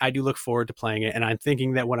enjoying it. I do look forward to playing it. And I'm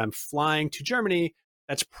thinking that when I'm flying to Germany,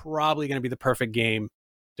 that's probably going to be the perfect game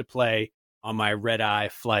to play on my red-eye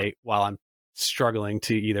flight while I'm struggling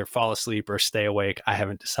to either fall asleep or stay awake. I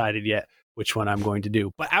haven't decided yet which one I'm going to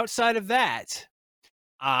do. But outside of that,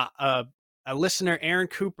 a listener, Aaron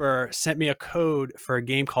Cooper, sent me a code for a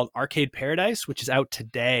game called Arcade Paradise, which is out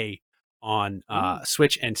today on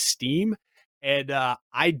Switch and Steam. And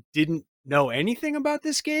I didn't know anything about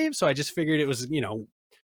this game, so I just figured it was,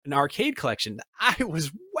 an arcade collection. I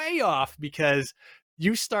was way off because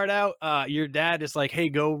you start out, your dad is like, hey,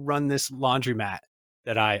 go run this laundromat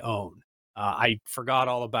that I own. I forgot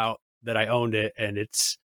all about that I owned it. And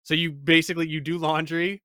it's, so you do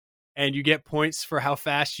laundry and you get points for how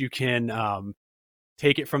fast you can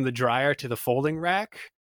take it from the dryer to the folding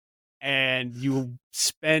rack. And you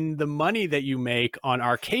spend the money that you make on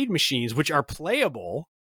arcade machines, which are playable,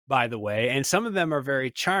 by the way. And some of them are very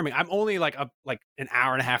charming. I'm only like an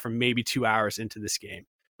hour and a half or maybe 2 hours into this game,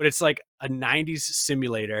 but it's like a 90s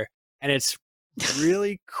simulator and it's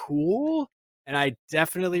really cool. And I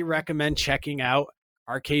definitely recommend checking out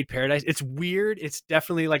Arcade Paradise. It's weird. It's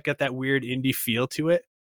definitely like got that weird indie feel to it.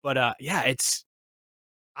 But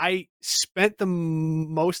I spent the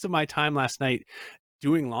most of my time last night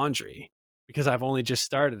doing laundry because I've only just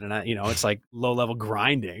started and it's like low level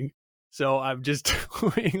grinding. So I'm just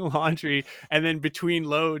doing laundry. And then between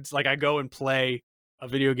loads, like I go and play a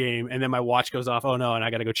video game and then my watch goes off. Oh no. And I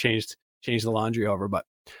got to go change the laundry over. But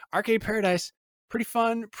Arcade Paradise, pretty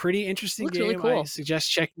fun, pretty interesting Looks game. really cool. I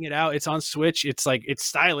suggest checking it out. It's on Switch. It's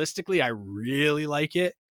stylistically, I really like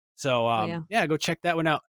it. So go check that one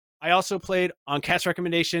out. I also played, on Cat's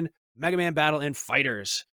recommendation, Mega Man Battle and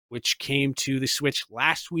Fighters, which came to the Switch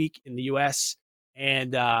last week in the US.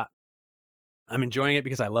 And I'm enjoying it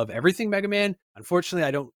because I love everything Mega Man. Unfortunately,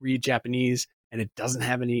 I don't read Japanese and it doesn't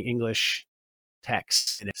have any English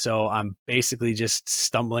text in it. So I'm basically just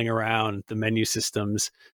stumbling around the menu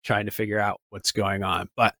systems trying to figure out what's going on.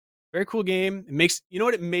 But very cool game. It makes, you know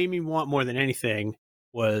what it made me want more than anything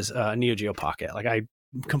was Neo Geo Pocket. Like I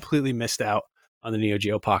completely missed out on the Neo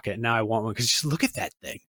Geo Pocket. Now I want one because just look at that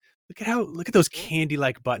thing. Look at those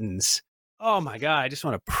candy-like buttons. Oh my God. I just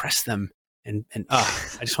want to press them and I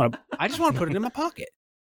just want to put it in my pocket.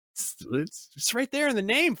 It's right there in the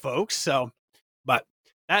name, folks. So, but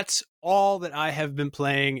that's all that I have been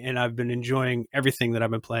playing, and I've been enjoying everything that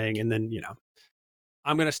I've been playing. And then,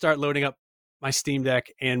 I'm going to start loading up my Steam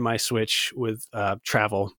Deck and my Switch with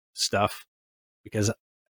travel stuff because,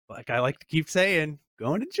 like I like to keep saying,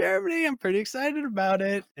 going to Germany, I'm pretty excited about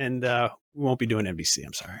it. And we won't be doing NVC.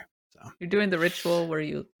 I'm sorry. You're doing the ritual where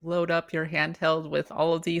you load up your handheld with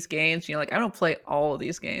all of these games. And you're like, I don't play all of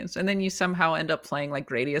these games. And then you somehow end up playing like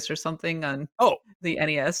Gradius or something on the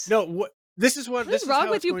NES. No, this is what's wrong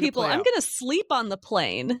with you people? I'm going to sleep on the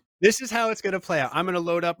plane. This is how it's going to play out. I'm going to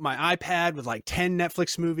load up my iPad with like 10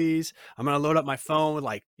 Netflix movies. I'm going to load up my phone with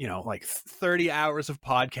like 30 hours of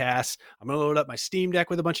podcasts. I'm going to load up my Steam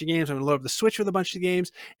Deck with a bunch of games. I'm going to load up the Switch with a bunch of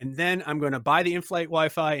games. And then I'm going to buy the in-flight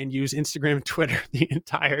Wi-Fi and use Instagram and Twitter the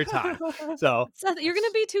entire time. So Seth, you're going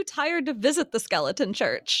to be too tired to visit the skeleton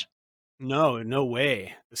church. No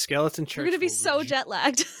way. The skeleton church. You're going to be so jet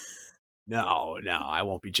lagged. No, I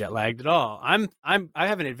won't be jet lagged at all. I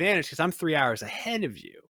have an advantage because I'm 3 hours ahead of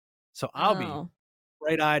you. So I'll be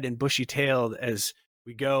bright-eyed and bushy-tailed as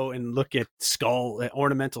we go and look at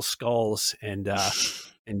ornamental skulls and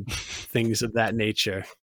things of that nature.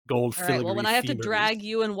 Gold filigree. All right, well, when I have to drag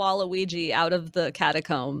you and Waluigi out of the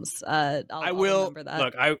catacombs, I'll remember that.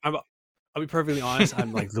 Look, I'll be perfectly honest.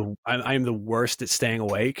 I'm like I am the worst at staying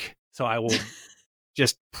awake, so I will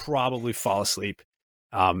just probably fall asleep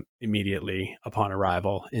immediately upon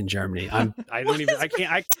arrival in Germany.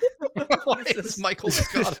 It's Michael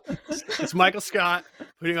Scott. It's Michael Scott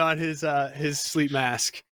putting on his sleep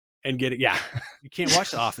mask and getting. Yeah, you can't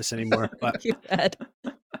watch The Office anymore. But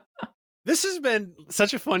this has been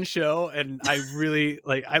such a fun show, and I really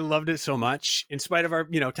I loved it so much. In spite of our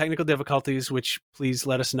technical difficulties, which please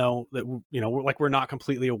let us know that we're not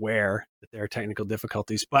completely aware that there are technical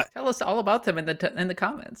difficulties. But tell us all about them in the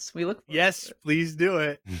comments. We look. Yes, please do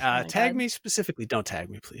it. Tag me specifically. Don't tag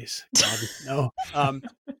me, please. No.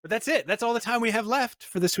 But that's it. That's all the time we have left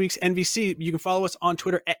for this week's NVC. You can follow us on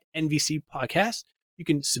Twitter at NVC Podcast. You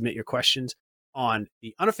can submit your questions on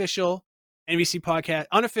the unofficial NVC Podcast,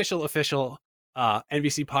 official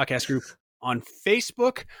NVC Podcast group on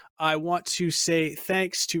Facebook. I want to say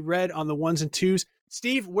thanks to Red on the ones and twos.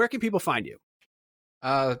 Steve, where can people find you?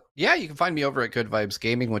 You can find me over at Good Vibes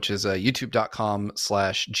Gaming, which is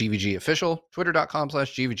youtube.com/GVG official,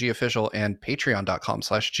 twitter.com/GVG official, and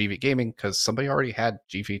patreon.com/GV Gaming, because somebody already had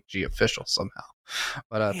GVG official somehow.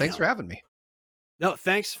 But thanks for having me. No,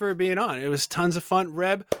 thanks for being on. It was tons of fun.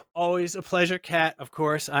 Reb, always a pleasure. Kat, of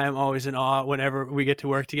course, I am always in awe whenever we get to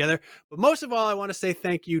work together. But most of all, I want to say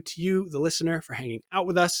thank you to you, the listener, for hanging out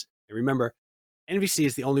with us. And remember, NVC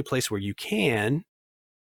is the only place where you can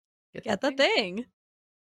get the thing.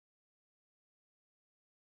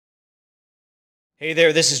 Hey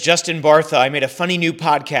there, this is Justin Bartha. I made a funny new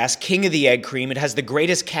podcast, King of the Egg Cream. It has the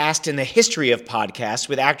greatest cast in the history of podcasts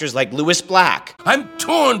with actors like Louis Black. I'm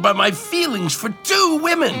torn by my feelings for two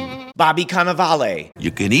women. Bobby Cannavale.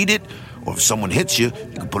 You can eat it, or if someone hits you,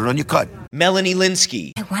 you can put it on your cut. Melanie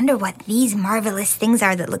Linsky. I wonder what these marvelous things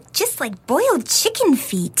are that look just like boiled chicken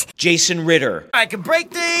feet. Jason Ritter. I can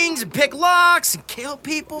break things and pick locks and kill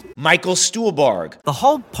people. Michael Stuhlbarg. The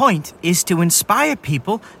whole point is to inspire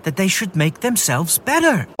people that they should make themselves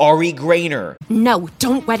better. Ari Grainer. No,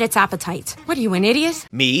 don't whet its appetite. What are you, an idiot?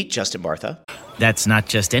 Me, Justin Bartha. That's not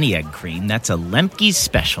just any egg cream, that's a Lemke's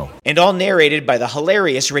special. And all narrated by the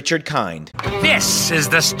hilarious Richard Kind. This is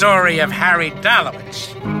the story of Harry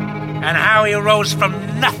Dalowitz and how he rose from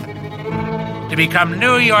nothing to become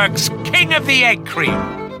New York's King of the Egg Cream.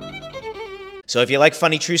 So if you like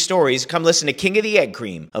funny true stories, come listen to King of the Egg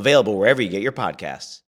Cream, available wherever you get your podcasts.